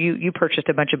Joe, I know you purchased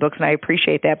a bunch of books, and I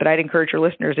appreciate that, but I'd encourage your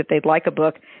listeners, if they'd like a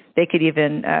book, they could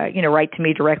even write to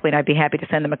me directly, and I'd be happy to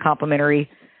send them a complimentary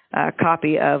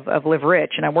copy of Live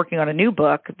Rich. And I'm working on a new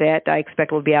book that I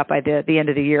expect will be out by the end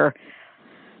of the year.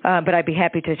 But I'd be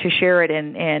happy to share it,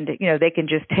 and they can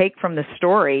just take from the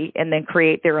story and then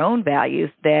create their own values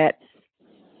that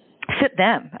fit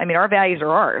them. I mean, our values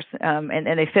are ours, and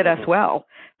they fit us well.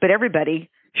 But everybody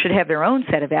should have their own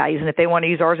set of values, and if they want to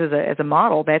use ours as a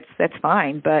model, that's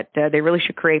fine. But they really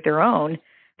should create their own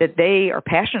that they are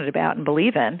passionate about and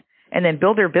believe in, and then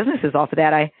build their businesses off of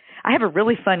that. I have a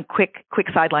really fun, quick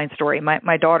sideline story.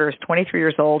 My daughter is 23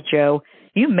 years old, Joe.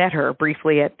 You met her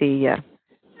briefly at the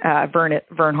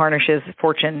Vern Harnish's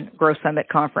Fortune Growth Summit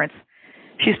conference.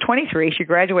 She's 23. She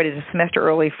graduated a semester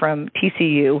early from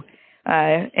TCU,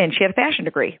 and she had a fashion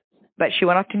degree. But she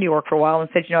went off to New York for a while and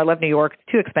said, I love New York.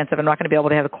 It's too expensive. I'm not going to be able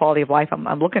to have the quality of life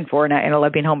I'm looking for, and I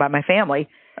love being home by my family.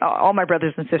 All my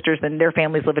brothers and sisters and their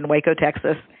families live in Waco,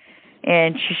 Texas.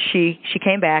 And she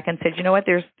came back and said, you know what,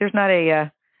 there's not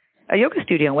a yoga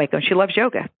studio in Waco, and she loves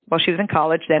yoga. While she was in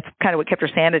college, that's kind of what kept her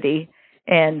sanity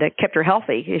and kept her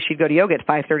healthy, is she'd go to yoga at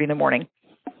 5:30 in the morning.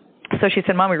 So she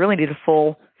said, Mom, we really need a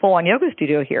full-on yoga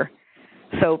studio here.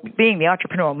 So being the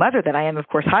entrepreneurial mother that I am, of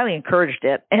course, highly encouraged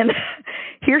it. And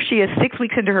here she is 6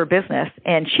 weeks into her business,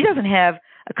 and she doesn't have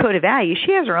a code of values.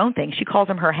 She has her own thing. She calls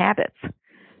them her habits.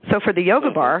 So for the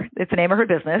yoga bar, it's the name of her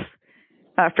business.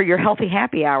 For your healthy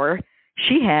happy hour,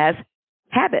 she has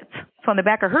habits. So on the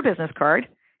back of her business card,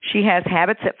 she has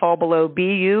habits that fall below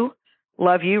be you,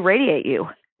 love you, radiate you.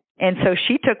 And so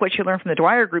she took what she learned from the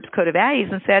Dwyer Group's code of values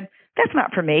and said, that's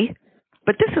not for me,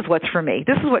 but this is what's for me.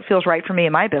 This is what feels right for me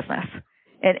in my business.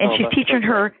 And she's teaching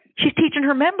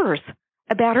her members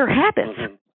about her habits.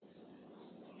 Mm-hmm.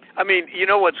 I mean, you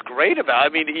know what's great about it?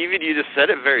 I mean, even you just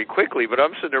said it very quickly, but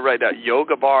I'm sitting there right now.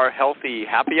 Yoga bar, healthy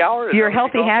happy hour? Your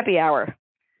healthy happy hour.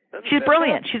 She's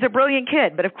brilliant. She's a brilliant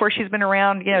kid, but of course she's been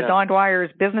around, Don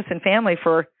Dwyer's business and family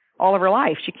for all of her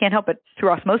life. She can't help but,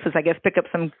 through osmosis, I guess, pick up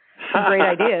some great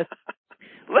ideas.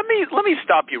 Let me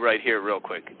stop you right here real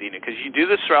quick, Dina, because you do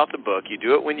this throughout the book. You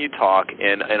do it when you talk,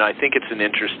 and I think it's an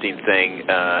interesting thing,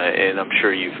 and I'm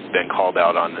sure you've been called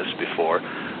out on this before,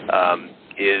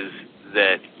 is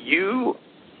that you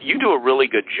do a really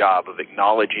good job of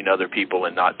acknowledging other people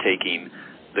and not taking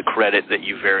the credit that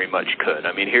you very much could.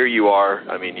 I mean, here you are.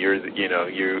 I mean,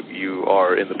 you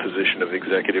are in the position of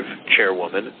executive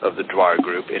chairwoman of the Dwyer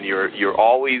Group, and you're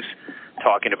always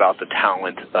talking about the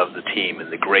talent of the team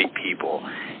and the great people.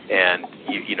 And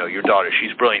your daughter,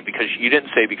 she's brilliant because you didn't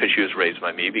say because she was raised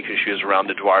by me, because she was around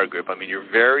the Dwyer Group. I mean, you're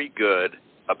very good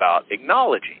about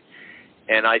acknowledging.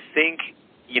 And I think,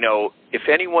 if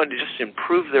anyone just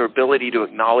improved their ability to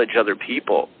acknowledge other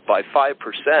people by 5%,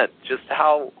 just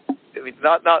how,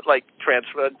 not like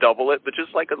transfer, double it, but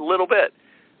just like a little bit.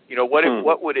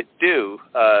 What would it do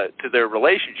to their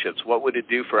relationships? What would it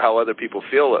do for how other people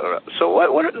feel? So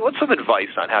what's some advice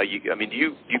on how do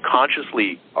you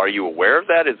consciously, are you aware of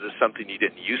that? Is this something you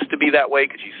didn't used to be that way?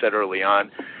 Because you said early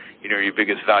on, your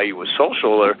biggest value was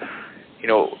social, or,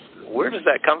 where does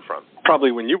that come from?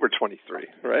 Probably when you were 23,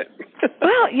 right?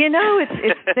 Well,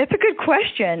 it's a good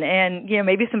question, and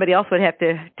maybe somebody else would have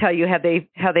to tell you how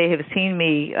they have seen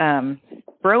me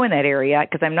grow in that area,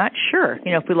 because I'm not sure.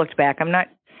 If we looked back, I'm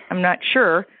not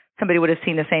sure somebody would have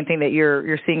seen the same thing that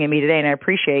you're seeing in me today, and I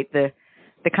appreciate the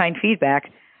kind feedback.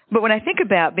 But when I think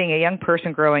about being a young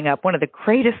person growing up, one of the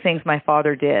greatest things my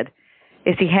father did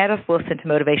is he had us listen to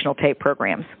motivational tape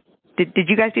programs. Did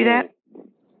you guys do that?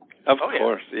 Of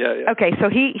course, yeah. Okay, so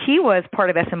he was part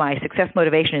of SMI, Success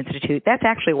Motivation Institute. That's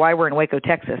actually why we're in Waco,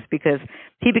 Texas, because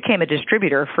he became a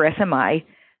distributor for SMI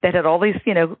that had all these,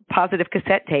 positive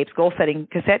cassette tapes, goal-setting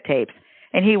cassette tapes,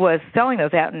 and he was selling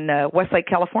those out in Westlake,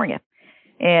 California.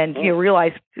 And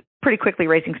realized pretty quickly,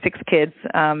 raising 6 kids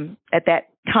at that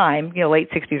time, late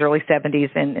 60s, early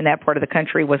 70s, and in that part of the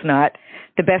country was not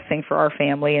the best thing for our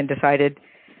family, and decided,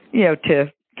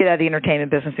 to get out of the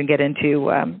entertainment business and get into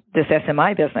this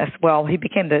SMI business. Well, he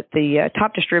became the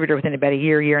top distributor within about a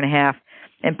year and a half.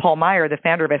 And Paul Meyer, the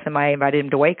founder of SMI, invited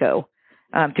him to Waco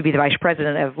to be the vice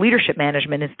president of Leadership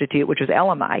Management Institute, which was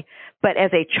LMI. But as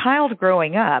a child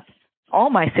growing up, all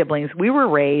my siblings, we were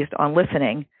raised on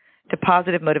listening to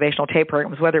positive motivational tape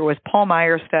programs, whether it was Paul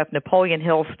Meyer stuff, Napoleon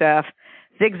Hill stuff,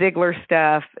 Zig Ziglar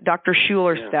stuff, Dr.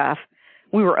 Schuler stuff.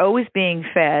 We were always being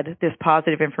fed this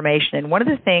positive information. And one of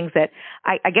the things that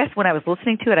I guess when I was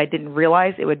listening to it, I didn't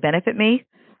realize it would benefit me.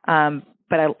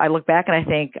 But I look back and I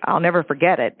think I'll never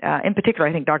forget it. In particular,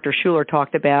 I think Dr. Schuler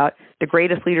talked about the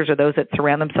greatest leaders are those that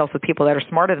surround themselves with people that are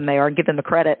smarter than they are and give them the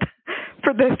credit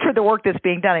for the work that's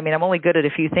being done. I mean, I'm only good at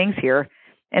a few things here.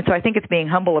 And so I think it's being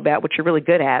humble about what you're really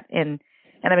good at. And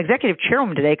I'm executive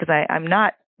chairwoman today because I'm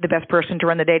not the best person to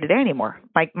run the day-to-day anymore.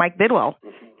 Mike Bidwell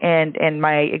and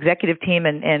my executive team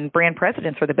and brand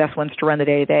presidents are the best ones to run the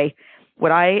day-to-day.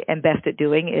 what I am best at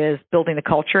doing is building the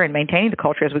culture and maintaining the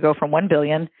culture as we go from 1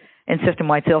 billion in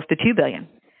system-wide sales to 2 billion.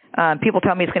 People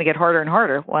tell me it's going to get harder and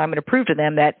harder. Well, I'm going to prove to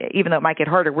them that even though it might get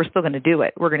harder, we're still going to do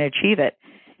it. We're going to achieve it.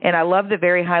 And I love the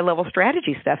very high-level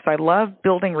strategy stuff. So I love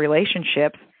building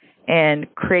relationships and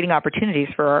creating opportunities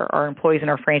for our employees and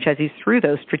our franchisees through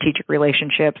those strategic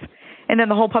relationships. And then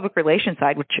the whole public relations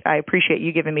side, which I appreciate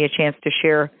you giving me a chance to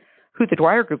share who the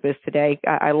Dwyer Group is today.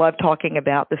 I love talking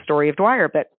about the story of Dwyer,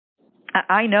 but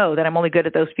I know that I'm only good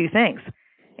at those few things.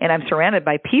 And I'm surrounded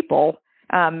by people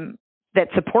that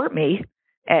support me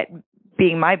at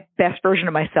being my best version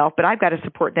of myself, but I've got to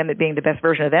support them at being the best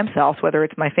version of themselves, whether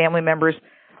it's my family members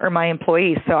or my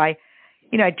employees. So I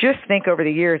just think over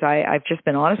the years, I've just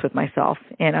been honest with myself,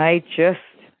 and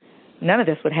none of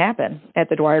this would happen at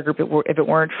the Dwyer Group if it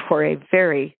weren't for a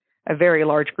very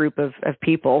large group of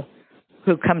people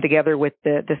who come together with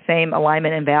the same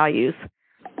alignment and values.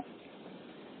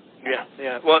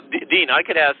 Yeah. Well, Dean, I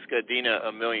could ask Dina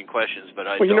a million questions, but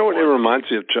Well, you know what it reminds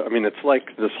me of, Joe? I mean, it's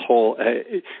like this whole,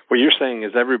 what you're saying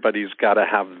is everybody's got to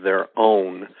have their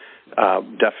own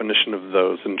definition of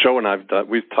those. And Joe and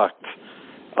we've talked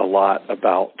a lot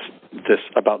about this,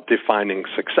 about defining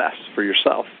success for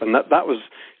yourself. And that was,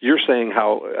 you're saying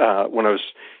how, when I was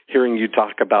hearing you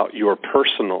talk about your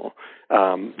personal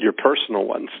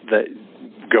ones, that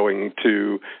going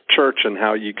to church and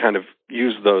how you kind of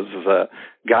use those as a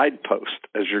guidepost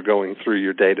as you're going through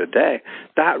your day-to-day,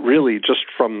 that really, just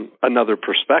from another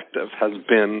perspective, has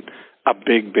been a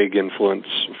big influence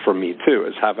for me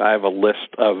too. I have a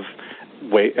list of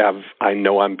I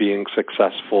know I'm being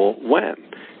successful when,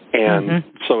 and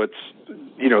so it's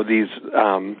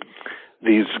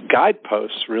these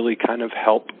guideposts really kind of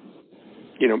help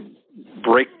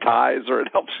break ties, or it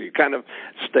helps you kind of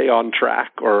stay on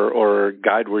track or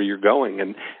guide where you're going.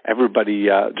 And everybody,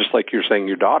 just like you're saying,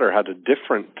 your daughter had a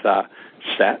different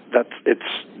set. It's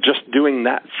just doing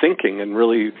that thinking and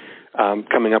really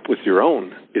coming up with your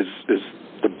own is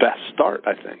the best start,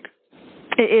 I think.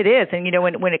 It is. And,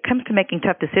 when it comes to making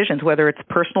tough decisions, whether it's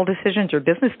personal decisions or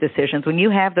business decisions, when you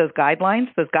have those guidelines,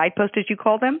 those guideposts, as you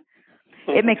call them,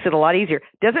 it makes it a lot easier.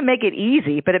 Doesn't make it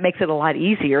easy, but it makes it a lot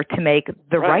easier to make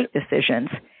the right decisions.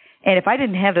 And if I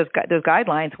didn't have those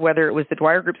guidelines, whether it was the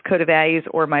Dwyer Group's code of values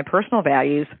or my personal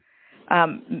values,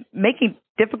 making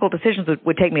difficult decisions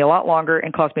would take me a lot longer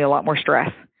and cause me a lot more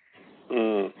stress.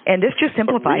 And this just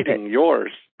simplifies it.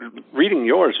 Reading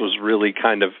yours was really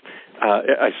kind of,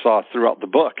 I saw throughout the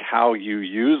book how you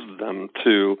use them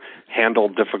to handle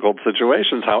difficult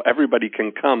situations, how everybody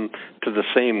can come to the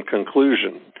same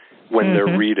conclusion when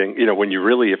they're reading, when you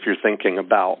really, if you're thinking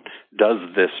about, does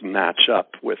this match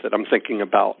up with it? I'm thinking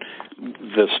about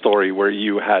the story where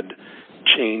you had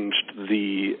changed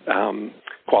the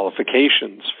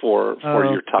qualifications for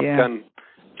your Top Gun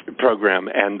program,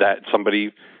 and that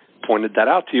somebody pointed that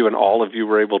out to you, and all of you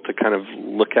were able to kind of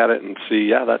look at it and see,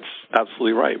 yeah, that's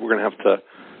absolutely right. We're going to have to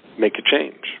make a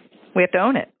change. We have to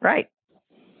own it, right?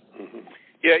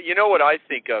 Yeah, you know what I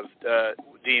think of,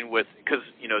 Dean, because,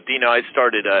 Dina, I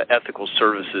started Ethical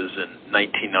Services in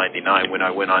 1999 when I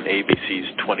went on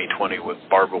ABC's 2020 with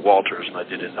Barbara Walters, and I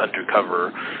did an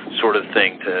undercover sort of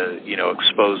thing to,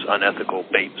 expose unethical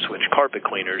bait and switch carpet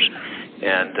cleaners.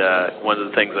 And one of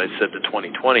the things I said to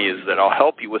 2020 is that I'll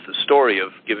help you with the story of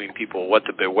giving people what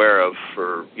to beware of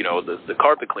for, the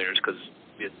carpet cleaners, because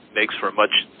it makes for a much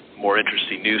more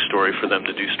interesting news story for them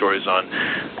to do stories on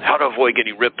how to avoid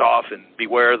getting ripped off and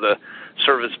beware the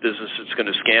service business that's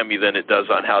going to scam you than it does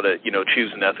on how to,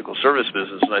 choose an ethical service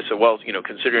business. And I said, well,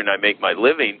 considering I make my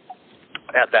living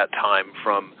at that time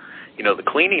from, the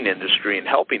cleaning industry and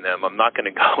helping them, I'm not going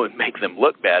to go and make them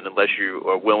look bad unless you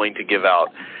are willing to give out,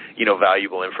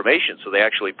 valuable information. So they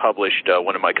actually published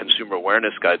one of my consumer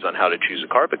awareness guides on how to choose a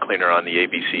carpet cleaner on the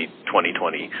ABC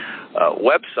 2020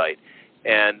 website.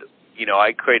 And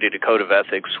I created a code of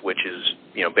ethics, which is,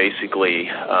 basically,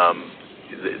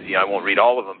 I won't read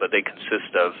all of them, but they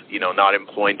consist of, not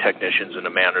employing technicians in a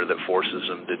manner that forces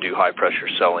them to do high-pressure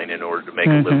selling in order to make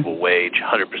a livable wage,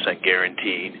 100%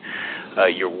 guaranteed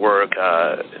your work,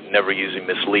 never using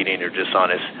misleading or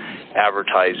dishonest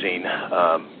advertising,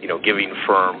 giving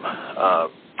firm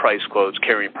price quotes,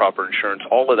 carrying proper insurance,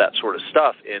 all of that sort of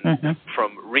stuff. And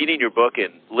from reading your book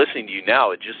and listening to you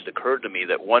now, it just occurred to me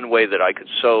that one way that I could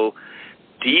so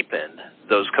deepen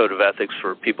those code of ethics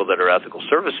for people that are ethical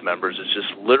service members is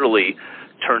just literally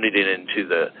turning it into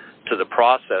the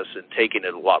process and taking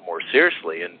it a lot more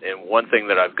seriously. And one thing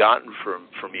that I've gotten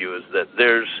from you is that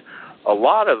there's a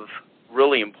lot of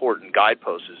really important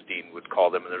guideposts, as Dean would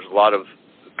call them, and there's a lot of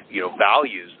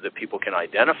values that people can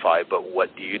identify, but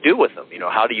what do you do with them?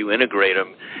 How do you integrate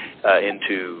them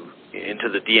into into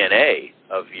the DNA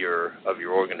of your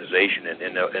organization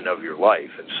and of your life.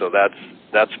 And so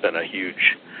that's been a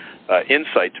huge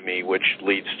insight to me, which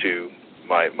leads to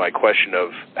my question of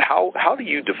how do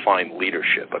you define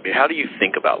leadership? I mean, how do you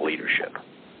think about leadership?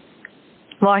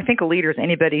 Well, I think a leader is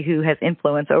anybody who has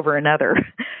influence over another.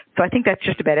 So I think that's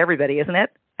just about everybody, isn't it?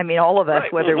 I mean, all of us,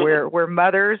 right. Whether we're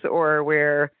mothers or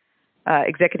we're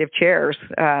executive chairs,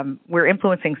 we're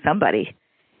influencing somebody.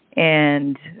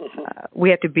 And we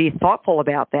have to be thoughtful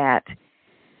about that.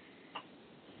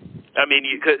 I mean,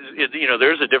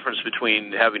 there's a difference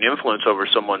between having influence over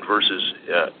someone versus,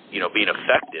 being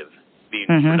effective, being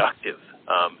productive.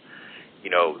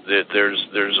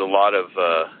 There's a lot of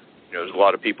there's a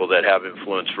lot of people that have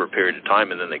influence for a period of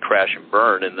time and then they crash and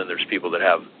burn, and then there's people that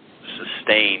have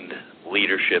sustained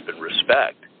leadership and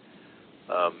respect.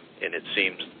 And it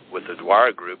seems with the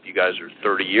Dwyer Group, you guys are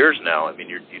 30 years now. I mean,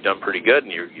 you've done pretty good,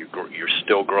 and you're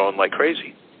still growing like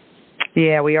crazy.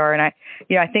 Yeah, we are. And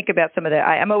I think about some of the.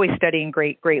 I'm always studying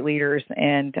great leaders,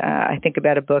 and I think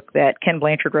about a book that Ken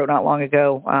Blanchard wrote not long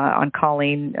ago on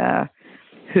Colleen,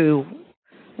 who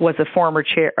was a former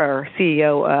chair or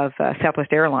CEO of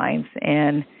Southwest Airlines,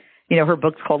 and her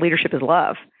book's called "Leadership is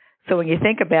Love." So when you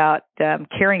think about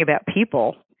caring about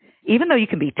people, even though you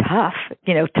can be tough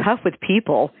with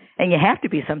people, and you have to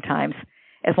be sometimes,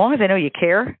 as long as I know you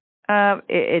care,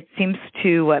 it seems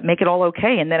to make it all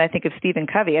okay. And then I think of Stephen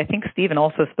Covey. I think Stephen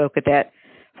also spoke at that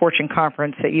Fortune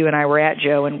conference that you and I were at,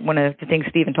 Joe, and one of the things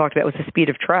Stephen talked about was the speed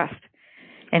of trust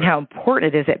and how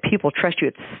important it is that people trust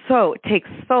you. It takes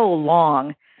so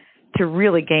long to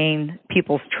really gain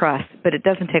people's trust, but it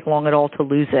doesn't take long at all to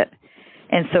lose it.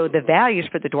 And so the values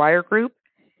for the Dwyer Group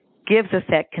gives us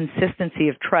that consistency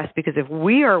of trust, because if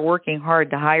we are working hard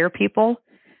to hire people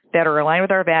that are aligned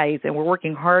with our values, and we're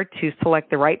working hard to select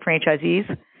the right franchisees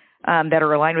that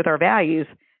are aligned with our values,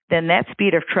 then that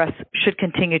speed of trust should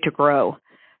continue to grow.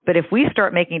 But if we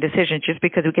start making decisions just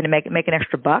because we can make an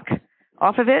extra buck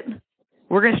off of it,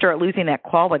 we're going to start losing that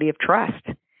quality of trust.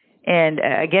 And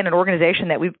again, an organization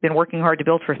that we've been working hard to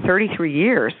build for 33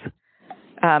 years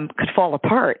could fall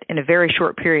apart in a very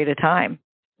short period of time.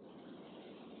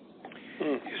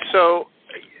 So,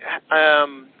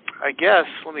 I guess,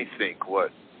 let me think.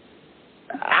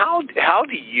 How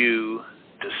do you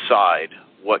decide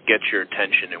what gets your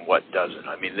attention and what doesn't?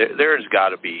 I mean, there's got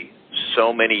to be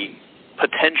so many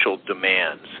potential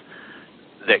demands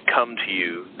that come to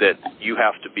you that you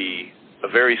have to be a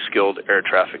very skilled air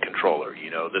traffic controller.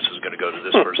 This is going to go to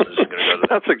this person. This is going to go to that.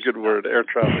 That's a good word, air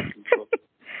traffic controller.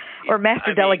 Or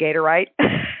master delegator, right?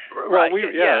 Right.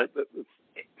 Yeah.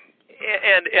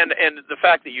 And the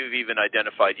fact that you've even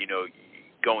identified,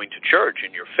 going to church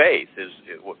and your faith is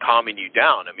calming you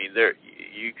down. I mean,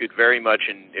 you could very much,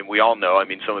 and we all know, I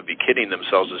mean, some would be kidding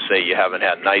themselves to say you haven't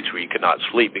had nights where you could not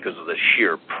sleep because of the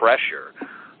sheer pressure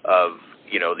of,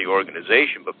 the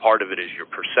organization, but part of it is your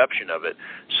perception of it.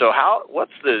 So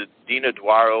what's the Dina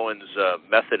Dwyer-Owens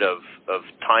method of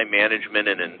time management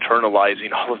and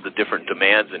internalizing all of the different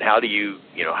demands, and how do you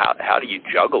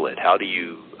juggle it? How do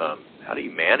you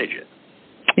manage it?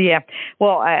 Yeah.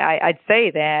 Well, I'd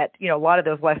say that, a lot of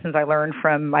those lessons I learned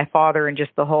from my father, and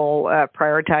just the whole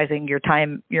prioritizing your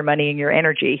time, your money, and your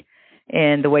energy,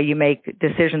 and the way you make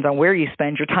decisions on where you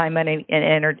spend your time, money,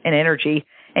 and energy.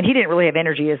 And he didn't really have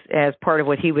energy as part of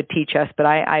what he would teach us, but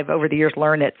I've over the years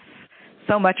learned that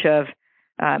so much of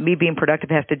me being productive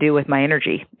has to do with my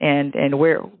energy and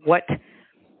what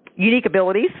unique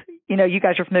abilities. You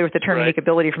guys are familiar with the term unique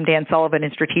ability from Dan Sullivan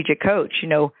in Strategic Coach.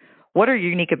 What are your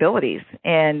unique abilities?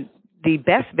 And the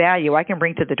best value I can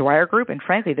bring to the Dwyer Group, and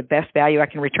frankly, the best value I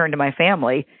can return to my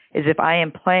family, is if I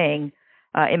am playing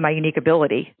in my unique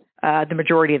ability the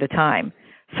majority of the time.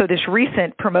 So this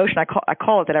recent promotion, I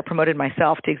call it that I promoted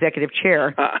myself to executive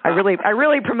chair. I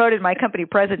really promoted my company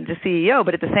president to CEO,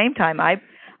 but at the same time, I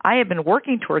have been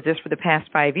working towards this for the past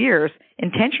 5 years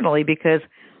intentionally, because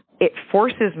it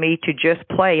forces me to just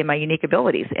play in my unique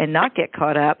abilities and not get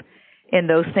caught up in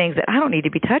those things that I don't need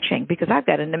to be touching, because I've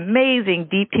got an amazing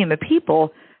deep team of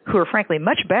people who are frankly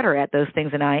much better at those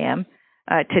things than I am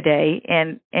today,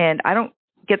 and I don't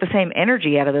get the same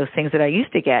energy out of those things that I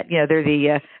used to get. They're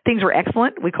the things were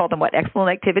excellent. We call them excellent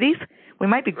activities. We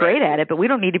might be great at it, but we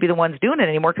don't need to be the ones doing it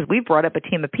anymore, because we've brought up a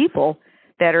team of people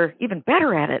that are even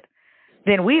better at it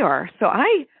than we are. So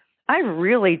I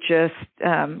really just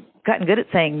gotten good at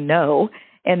saying no,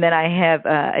 and then I have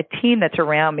a team that's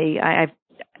around me.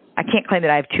 I can't claim that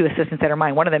I have two assistants that are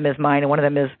mine. One of them is mine, and one of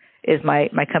them is my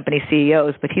company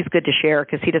CEO's, but he's good to share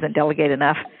because he doesn't delegate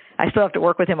enough. I still have to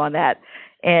work with him on that.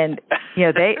 And,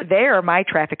 they are my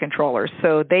traffic controllers.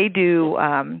 So they do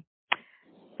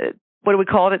what do we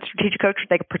call it at Strategic Coach?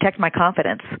 They protect my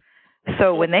confidence.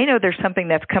 So when they know there's something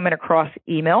that's coming across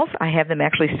emails, I have them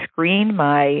actually screen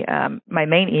my my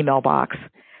main email box.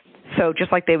 So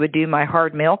just like they would do my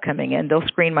hard mail coming in, they'll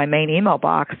screen my main email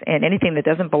box, and anything that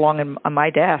doesn't belong on my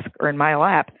desk or in my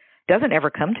lap doesn't ever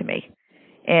come to me.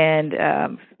 And,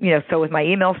 so with my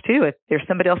emails too, if there's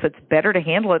somebody else that's better to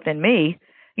handle it than me,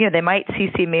 they might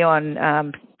CC me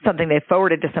on something they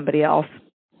forwarded to somebody else.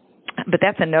 But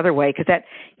that's another way, because that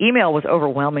email was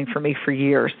overwhelming for me for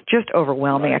years, just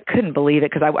overwhelming. Right. I couldn't believe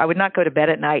it, because I would not go to bed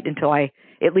at night until I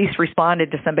at least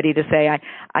responded to somebody to say,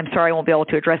 I'm sorry I won't be able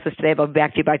to address this today, but I'll be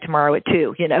back to you by tomorrow at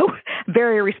 2,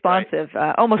 Very responsive,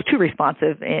 right. Almost too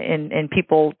responsive, and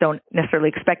people don't necessarily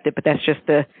expect it, but that's just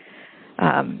the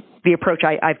approach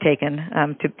I've taken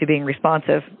to being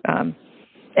responsive.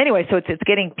 Anyway, so it's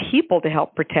getting people to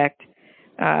help protect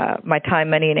my time,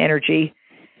 money, and energy,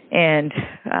 and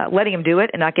letting them do it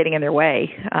and not getting in their way.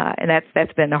 And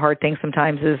that's been the hard thing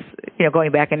sometimes, is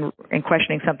going back and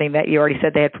questioning something that you already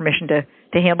said they had permission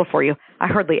to handle for you. I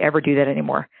hardly ever do that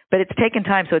anymore. But it's taken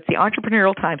time. So it's the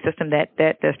entrepreneurial time system that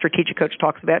the Strategic Coach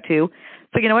talks about too.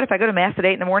 So you know what? If I go to Mass at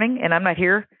 8 in the morning and I'm not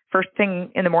here first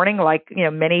thing in the morning, like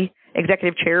many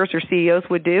executive chairs or CEOs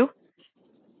would do,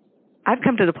 I've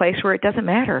come to the place where it doesn't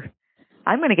matter.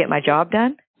 I'm going to get my job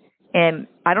done. And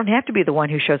I don't have to be the one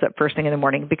who shows up first thing in the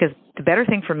morning, because the better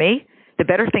thing for me, the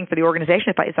better thing for the organization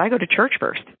is I go to church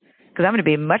first, because I'm going to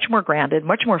be much more grounded,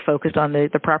 much more focused on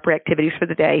the proper activities for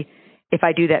the day if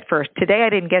I do that first. Today I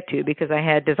didn't get to, because I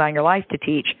had Design Your Life to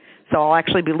teach. So I'll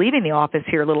actually be leaving the office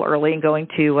here a little early and going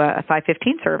to a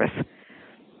 5:15 service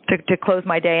to close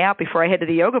my day out before I head to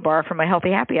the yoga bar for my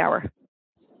healthy happy hour.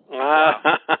 Wow.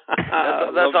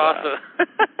 That's awesome.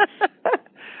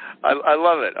 I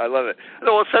love it. I love it.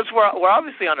 Well, since we're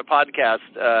obviously on a podcast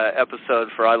episode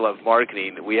for I Love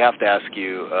Marketing, we have to ask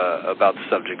you about the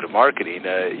subject of marketing.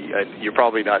 You're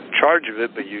probably not in charge of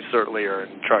it, but you certainly are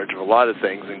in charge of a lot of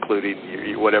things,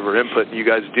 including whatever input. You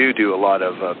guys do a lot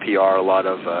of PR, a lot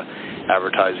of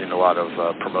advertising, a lot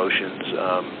of promotions.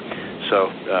 So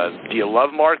do you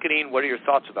love marketing? What are your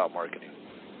thoughts about marketing?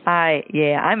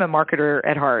 I'm a marketer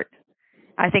at heart.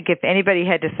 I think if anybody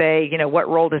had to say, what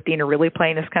role does Dina really play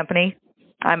in this company,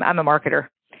 I'm a marketer.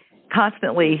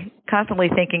 Constantly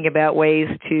thinking about ways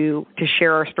to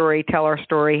share our story, tell our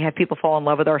story, have people fall in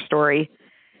love with our story,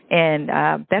 and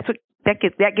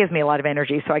that gives me a lot of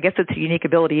energy. So I guess it's a unique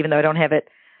ability, even though I don't have it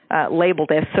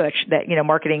labeled as such. That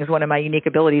marketing is one of my unique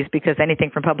abilities, because anything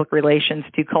from public relations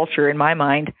to culture, in my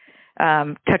mind,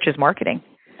 touches marketing.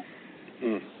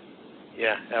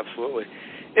 Yeah, absolutely.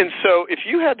 And so if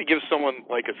you had to give someone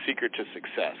like a secret to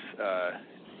success,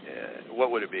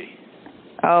 what would it be?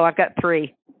 Oh, I've got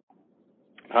 3.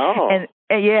 Oh.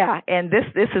 And this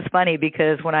is funny,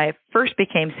 because when I first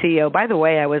became CEO, by the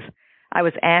way, I was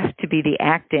asked to be the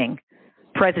acting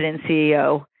president and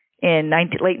CEO in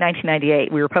late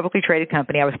 1998. We were a publicly traded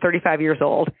company. I was 35 years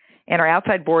old, and our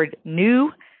outside board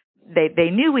knew they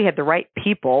knew we had the right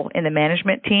people in the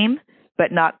management team,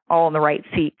 but not all in the right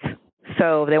seats.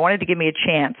 So they wanted to give me a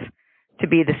chance to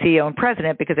be the CEO and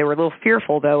president, because they were a little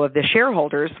fearful, though, of the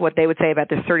shareholders, what they would say about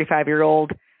this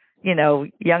 35-year-old,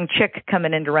 young chick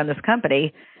coming in to run this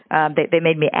company. They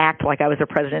made me act like I was a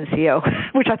president and CEO,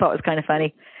 which I thought was kind of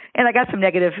funny. And I got some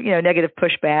negative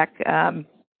pushback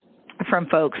from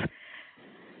folks.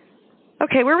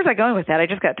 Okay, where was I going with that? I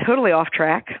just got totally off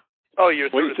track. Oh, you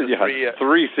said you had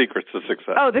 3 secrets to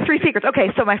success. Oh, the 3 secrets.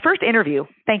 Okay, so my first interview,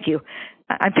 thank you.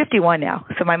 I'm 51 now,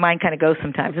 so my mind kind of goes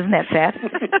sometimes. Isn't that sad?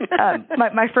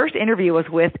 My first interview was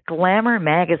with Glamour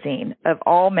magazine, of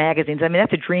all magazines. I mean,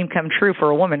 that's a dream come true for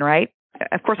a woman, right?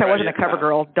 Of course, I wasn't a cover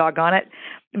girl, doggone it.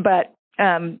 But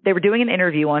they were doing an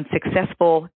interview on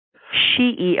successful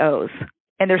CEOs.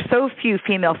 And there's so few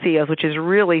female CEOs, which is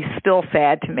really still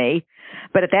sad to me.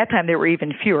 But at that time, there were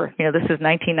even fewer. This is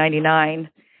 1999.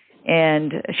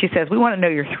 And she says, we want to know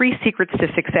your 3 secrets to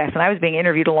success. And I was being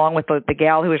interviewed along with the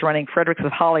gal who was running Fredericks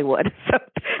with Hollywood. So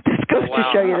this goes to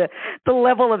show you the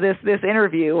level of this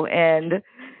interview. And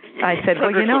I said,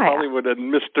 well, Hollywood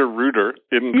and Mr. Reuter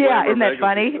in Glamour isn't that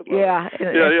funny? Yeah.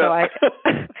 So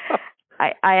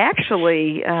I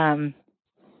actually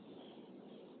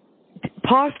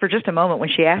paused for just a moment when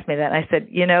she asked me that. And I said,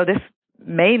 this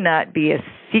may not be a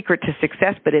secret to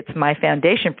success, but it's my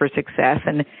foundation for success,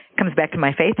 and it comes back to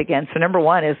my faith again. So number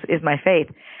 1 is my faith.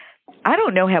 I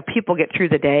don't know how people get through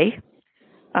the day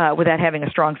without having a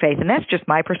strong faith, and that's just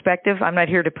my perspective. I'm not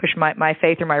here to push my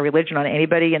faith or my religion on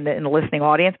anybody in the listening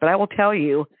audience, but I will tell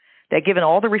you that given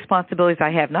all the responsibilities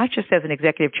I have, not just as an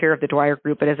executive chair of the Dwyer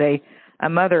Group, but as a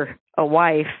mother, a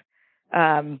wife,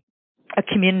 a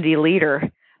community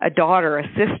leader, a daughter, a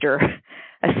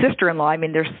sister-in-law. I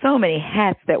mean, there's so many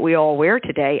hats that we all wear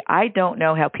today. I don't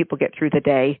know how people get through the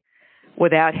day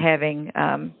without having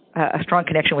a strong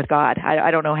connection with God.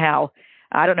 I don't know how.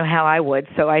 I don't know how I would.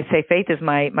 So I say faith is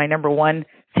my number one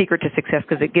secret to success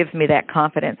because it gives me that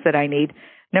confidence that I need.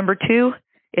 Number two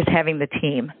is having the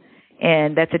team.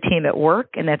 And that's a team at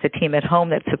work and that's a team at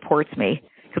home that supports me.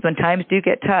 Because when times do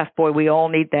get tough, boy, we all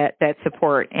need that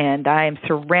support. And I am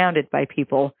surrounded by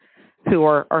people who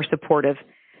are supportive.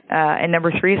 And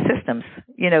number three is systems.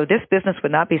 This business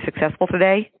would not be successful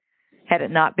today had it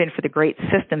not been for the great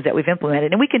systems that we've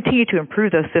implemented. And we continue to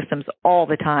improve those systems all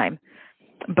the time.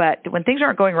 But when things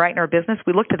aren't going right in our business,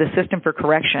 we look to the system for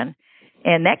correction.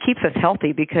 And that keeps us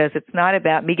healthy because it's not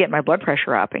about me getting my blood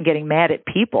pressure up and getting mad at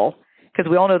people. Because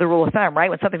we all know the rule of thumb, right?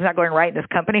 When something's not going right in this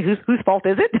company, whose fault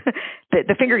is it?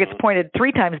 the finger gets pointed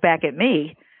 3 times back at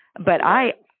me. But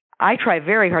I try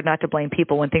very hard not to blame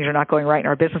people when things are not going right in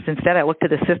our business. Instead, I look to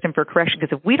the system for correction.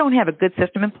 Because if we don't have a good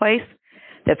system in place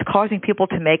that's causing people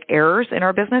to make errors in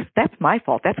our business, that's my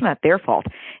fault. That's not their fault.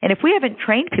 And if we haven't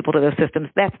trained people to those systems,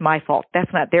 that's my fault.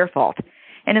 That's not their fault.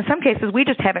 And in some cases, we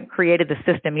just haven't created the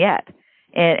system yet.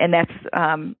 And that's,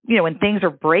 when things are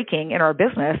breaking in our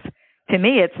business, to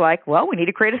me, it's like, well, we need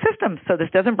to create a system so this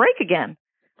doesn't break again.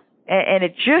 And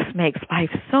it just makes life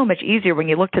so much easier when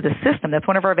you look to the system. That's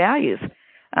one of our values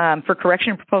for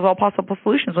correction and propose all possible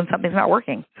solutions when something's not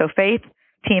working. So faith,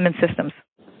 team, and systems.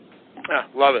 Yeah,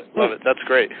 love it. That's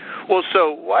great. Well,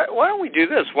 so why don't we do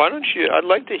this? I'd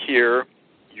like to hear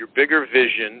your bigger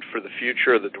vision for the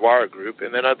future of the Dwyer Group,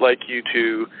 and then I'd like you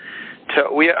to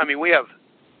tell, we have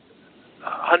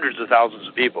hundreds of thousands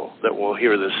of people that will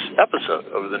hear this episode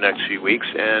over the next few weeks,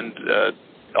 and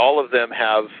all of them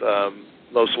have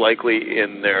most likely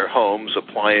in their homes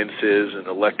appliances and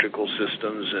electrical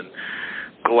systems and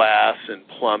glass and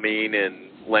plumbing and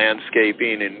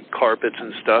landscaping and carpets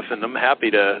and stuff, and I'm happy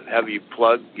to have you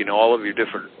plug, all of your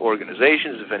different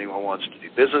organizations if anyone wants to do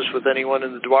business with anyone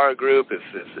in the Dwyer Group.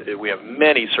 If we have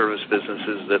many service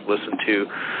businesses that listen to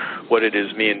what it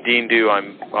is me and Dean do.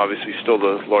 I'm obviously still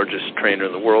the largest trainer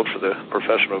in the world for the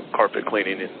professional carpet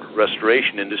cleaning and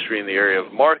restoration industry in the area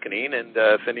of marketing, and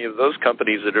if any of those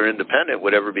companies that are independent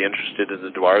would ever be interested in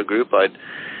the Dwyer Group, I'd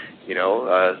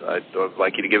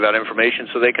like you to give out information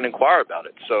so they can inquire about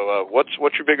it. So what's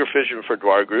your bigger vision for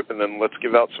Dwyer Group? And then let's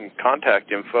give out some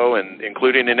contact info and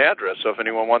including an address. So if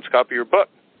anyone wants a copy of your book,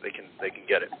 they can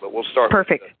get it. But we'll start with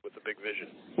the big vision.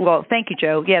 Well, thank you,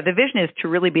 Joe. Yeah, the vision is to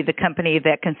really be the company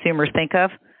that consumers think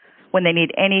of when they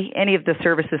need any of the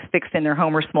services fixed in their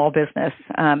home or small business,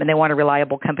 and they want a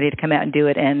reliable company to come out and do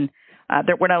it. And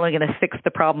we're not only going to fix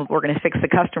the problem, we're going to fix the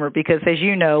customer because, as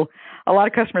you know, a lot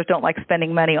of customers don't like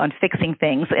spending money on fixing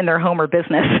things in their home or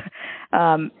business.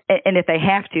 And if they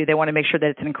have to, they want to make sure that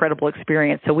it's an incredible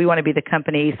experience. So we want to be the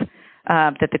companies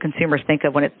that the consumers think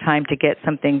of when it's time to get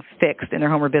something fixed in their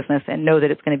home or business and know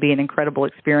that it's going to be an incredible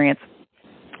experience.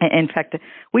 In fact,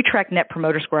 we track Net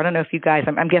Promoter Score. I don't know if you guys,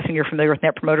 I'm guessing you're familiar with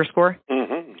Net Promoter Score?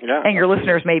 Mm-hmm. Yeah. And your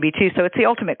listeners may be too. So it's the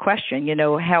ultimate question,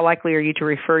 how likely are you to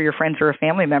refer your friends or a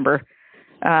family member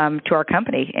to our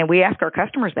company? And we ask our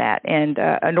customers that. And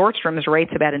Nordstrom's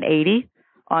rates about an 80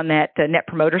 on that Net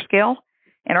Promoter Scale.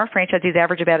 And our franchisees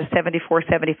average about a 74,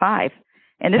 75.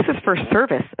 And this is for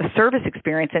service, a service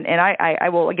experience. And I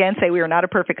will again say we are not a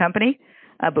perfect company,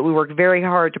 but we work very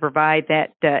hard to provide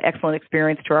that excellent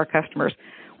experience to our customers.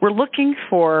 We're looking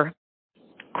for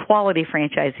quality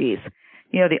franchisees.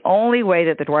 The only way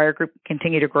that the Dwyer Group can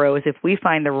continue to grow is if we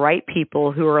find the right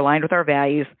people who are aligned with our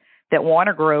values that want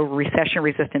to grow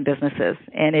recession-resistant businesses.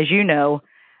 And as you know,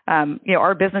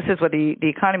 our businesses, whether the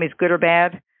economy is good or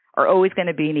bad, are always going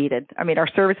to be needed. I mean, our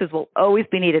services will always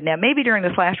be needed. Now, maybe during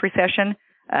this last recession,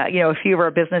 a few of our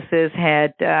businesses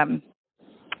had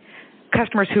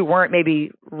customers who weren't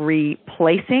maybe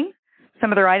replacing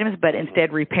some of their items, but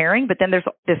instead repairing. But then there's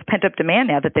this pent-up demand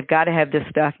now that they've got to have this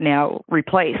stuff now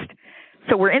replaced.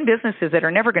 So we're in businesses that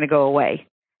are never going to go away.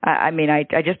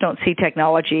 I just don't see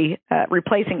technology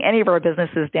replacing any of our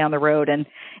businesses down the road. And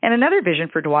another vision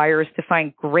for Dwyer is to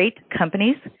find great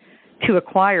companies to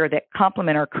acquire that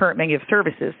complement our current menu of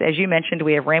services. As you mentioned,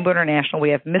 we have Rainbow International,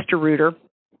 we have Mr. Rooter,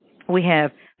 we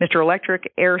have Mr.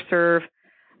 Electric, AirServe,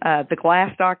 the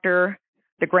Glass Doctor,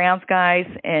 the Grounds Guys,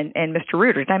 and Mr.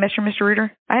 Rooter. Did I mention Mr.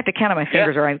 Rooter? I have to count on my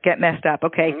fingers or I get messed up.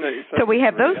 Okay. So we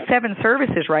have those 7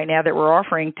 services right now that we're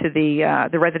offering to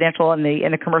the residential and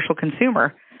the commercial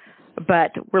consumer.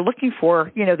 But we're looking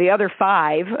for, the other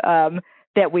 5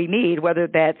 that we need, whether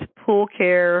that's pool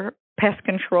care, pest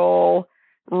control,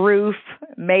 roof,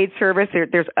 maid service.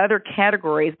 There's other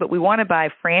categories, but we want to buy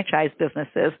franchise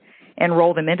businesses and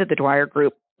roll them into the Dwyer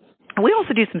Group. we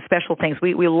also do some special things.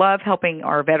 We love helping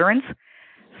our veterans.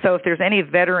 So if there's any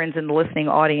veterans in the listening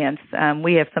audience,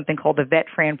 we have something called the Vet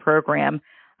Fran program,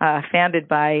 founded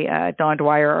by Don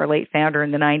Dwyer, our late founder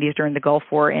in the 90s during the Gulf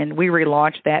War, and we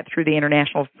relaunched that through the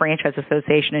International Franchise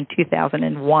Association in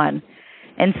 2001.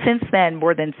 And since then,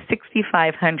 more than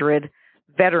 6,500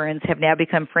 veterans have now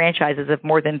become franchises of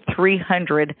more than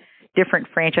 300 different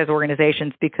franchise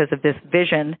organizations because of this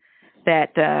vision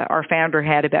that our founder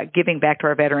had about giving back to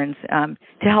our veterans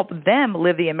to help them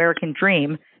live the American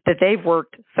dream that they've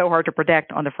worked so hard to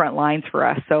protect on the front lines for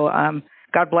us. So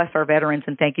God bless our veterans,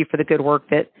 and thank you for the good work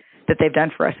that they've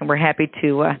done for us. And we're happy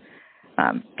to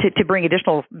bring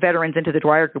additional veterans into the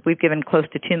Dwyer Group. We've given close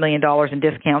to $2 million in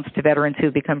discounts to veterans who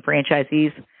have become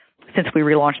franchisees since we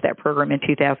relaunched that program in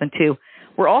 2002.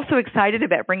 We're also excited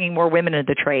about bringing more women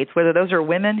into the trades, whether those are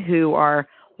women who are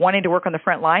wanting to work on the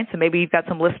front line. So maybe you've got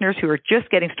some listeners who are just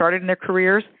getting started in their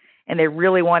careers, and they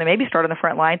really want to maybe start on the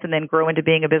front lines and then grow into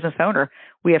being a business owner.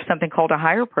 We have something called a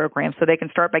hire program, so they can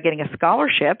start by getting a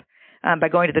scholarship by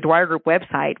going to the Dwyer Group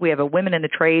website. We have a Women in the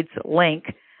Trades link,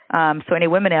 so any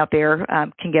women out there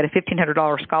can get a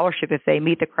 $1,500 scholarship if they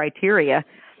meet the criteria.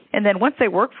 And then once they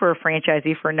work for a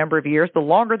franchisee for a number of years, the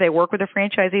longer they work with a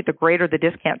franchisee, the greater the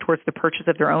discount towards the purchase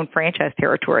of their own franchise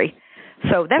territory.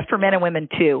 So that's for men and women,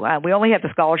 too. We only have the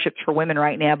scholarships for women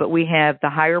right now, but we have the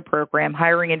hire program,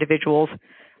 hiring individuals,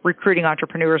 recruiting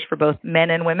entrepreneurs for both men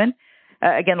and women.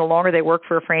 Again, the longer they work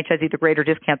for a franchisee, the greater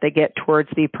discount they get towards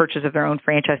the purchase of their own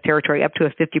franchise territory, up to a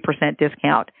 50%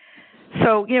 discount.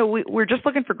 So, we're just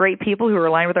looking for great people who are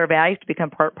aligned with our values to become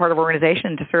part of our organization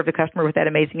and to serve the customer with that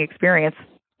amazing experience.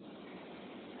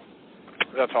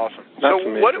 That's awesome. That's so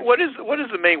amazing. what is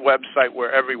the main website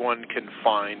where everyone can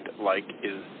find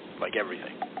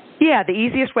everything? Yeah, the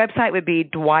easiest website would be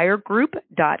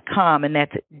Dwyergroup.com, and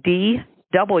that's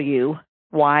DWYER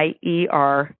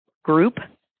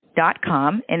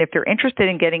Group.com. And if they're interested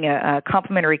in getting a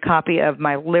complimentary copy of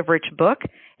my Live-Rich book,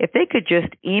 if they could just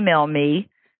email me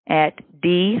at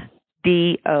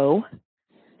DDO,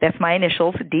 that's my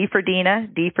initials, D for Dina,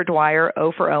 D for Dwyer,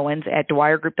 O for Owens, at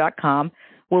Dwyergroup.com,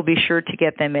 we'll be sure to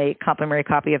get them a complimentary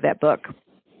copy of that book.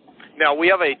 Now, we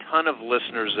have a ton of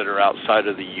listeners that are outside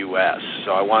of the U.S.,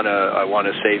 so I want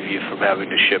to save you from having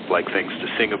to ship things to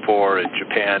Singapore and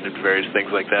Japan and various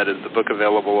things like that. Is the book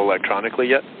available electronically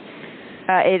yet?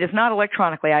 It is not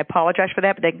electronically. I apologize for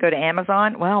that, but they can go to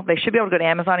Amazon. Well, they should be able to go to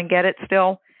Amazon and get it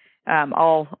still.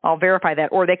 I'll verify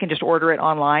that, or they can just order it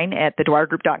online at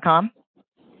thedwyergroup.com.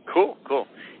 Cool.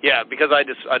 Yeah, because I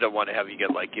don't want to have you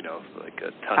get a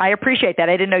ton. I appreciate that.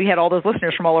 I didn't know you had all those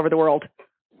listeners from all over the world.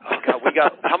 Oh, God, we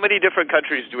got how many different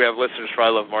countries do we have listeners for I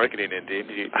Love Marketing in,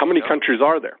 Dean? How many countries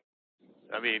are there?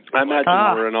 I imagine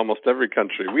we're in almost every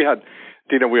country. We had,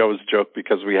 Dina, we always joke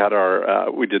because we had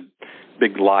we did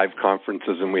big live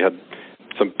conferences and we had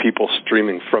some people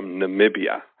streaming from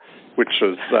Namibia, which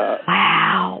was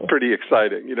wow, pretty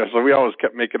exciting. So we always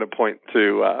kept making a point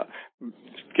to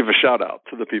give a shout out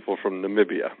to the people from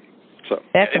Namibia. So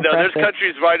that's there's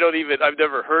countries where I've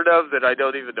never heard of, that I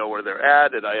don't even know where they're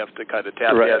at, and I have to kind of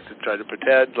tap yes and try to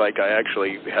pretend like I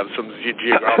actually have some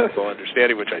geographical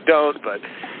understanding, which I don't. But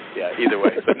yeah, either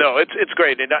way. But no, it's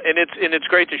great, and it's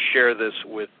great to share this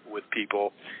with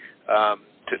people,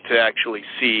 to actually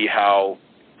see how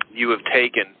you have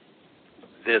taken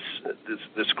this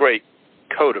great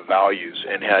code of values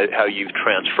and how you've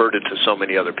transferred it to so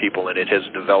many other people, and it has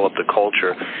developed a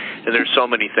culture. And there's so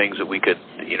many things that we could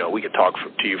talk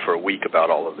to you for a week about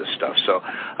all of this stuff. So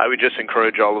I would just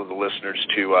encourage all of the listeners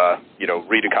to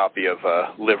read a copy of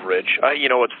Live Rich.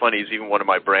 What's funny is even one of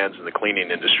my brands in the cleaning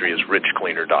industry is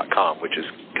richcleaner.com, which is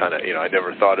kind of I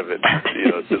never thought of it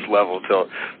at this level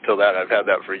till that. I've had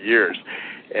that for years.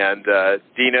 And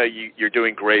Dina, you're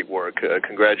doing great work.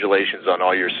 Congratulations on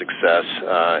all your success,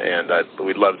 and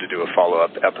we'd love to do a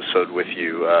follow-up episode with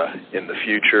you in the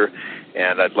future.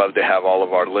 And I'd love to have all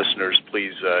of our listeners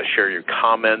please share your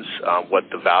comments on what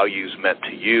the values meant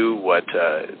to you, what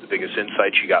the biggest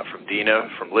insights you got from Dina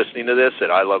from listening to this at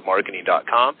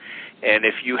ilovemarketing.com. And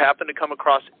if you happen to come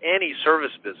across any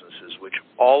service businesses, which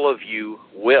all of you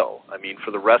will, for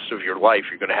the rest of your life,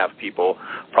 you're going to have people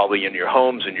probably in your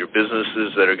homes and your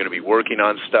businesses that are going to be working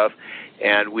on stuff.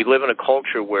 And we live in a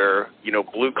culture where,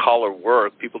 blue-collar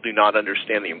work, people do not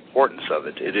understand the importance of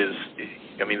it. It is,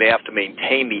 they have to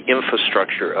maintain the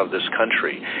infrastructure of this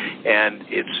country. And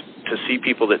to see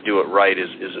people that do it right is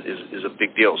a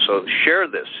big deal. So share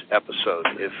this episode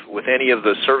with any of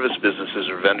the service businesses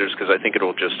or vendors, because I think it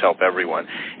will just help everyone.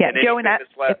 Yeah, Joe,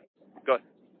 go ahead.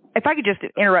 if I could just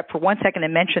interrupt for 1 second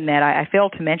and mention that, I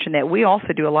failed to mention that we also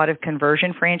do a lot of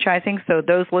conversion franchising. So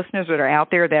those listeners that are out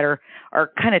there that are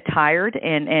kind of tired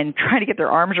and trying to get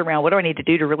their arms around what do I need to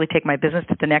do to really take my business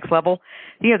to the next level,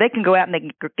 they can go out and they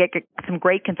can get some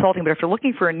great consulting. But if you're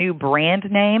looking for a new brand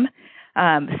name,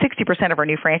 60% of our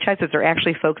new franchises are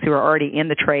actually folks who are already in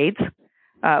the trades.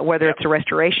 Whether it's the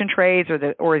restoration trades or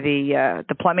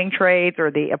the plumbing trades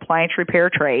or the appliance repair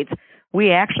trades,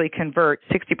 we actually convert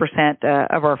 60%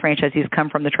 of our franchisees come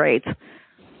from the trades.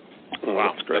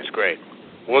 Wow, that's great.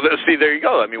 Well, see, there you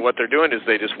go. I mean, what they're doing is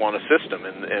they just want a system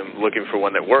and looking for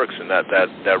one that works, and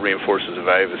that reinforces the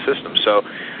value of the system. So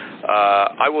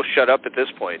I will shut up at this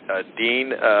point.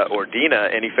 Dean or Dina,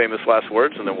 any famous last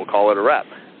words, and then we'll call it a wrap.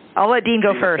 I'll let Dean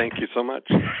go first. Thank you so much.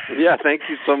 Yeah, thank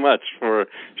you so much for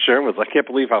sharing with us. I can't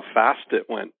believe how fast it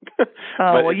went.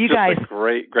 Well, you guys. It's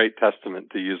a great testament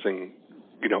to using,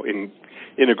 in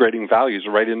integrating values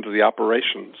right into the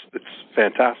operations. It's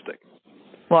fantastic.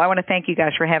 Well, I want to thank you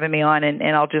guys for having me on, and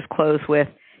I'll just close with,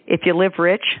 if you live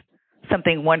rich,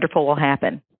 something wonderful will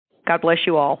happen. God bless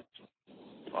you all.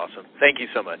 Awesome. Thank you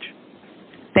so much.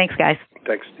 Thanks, guys.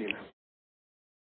 Thanks, Dina.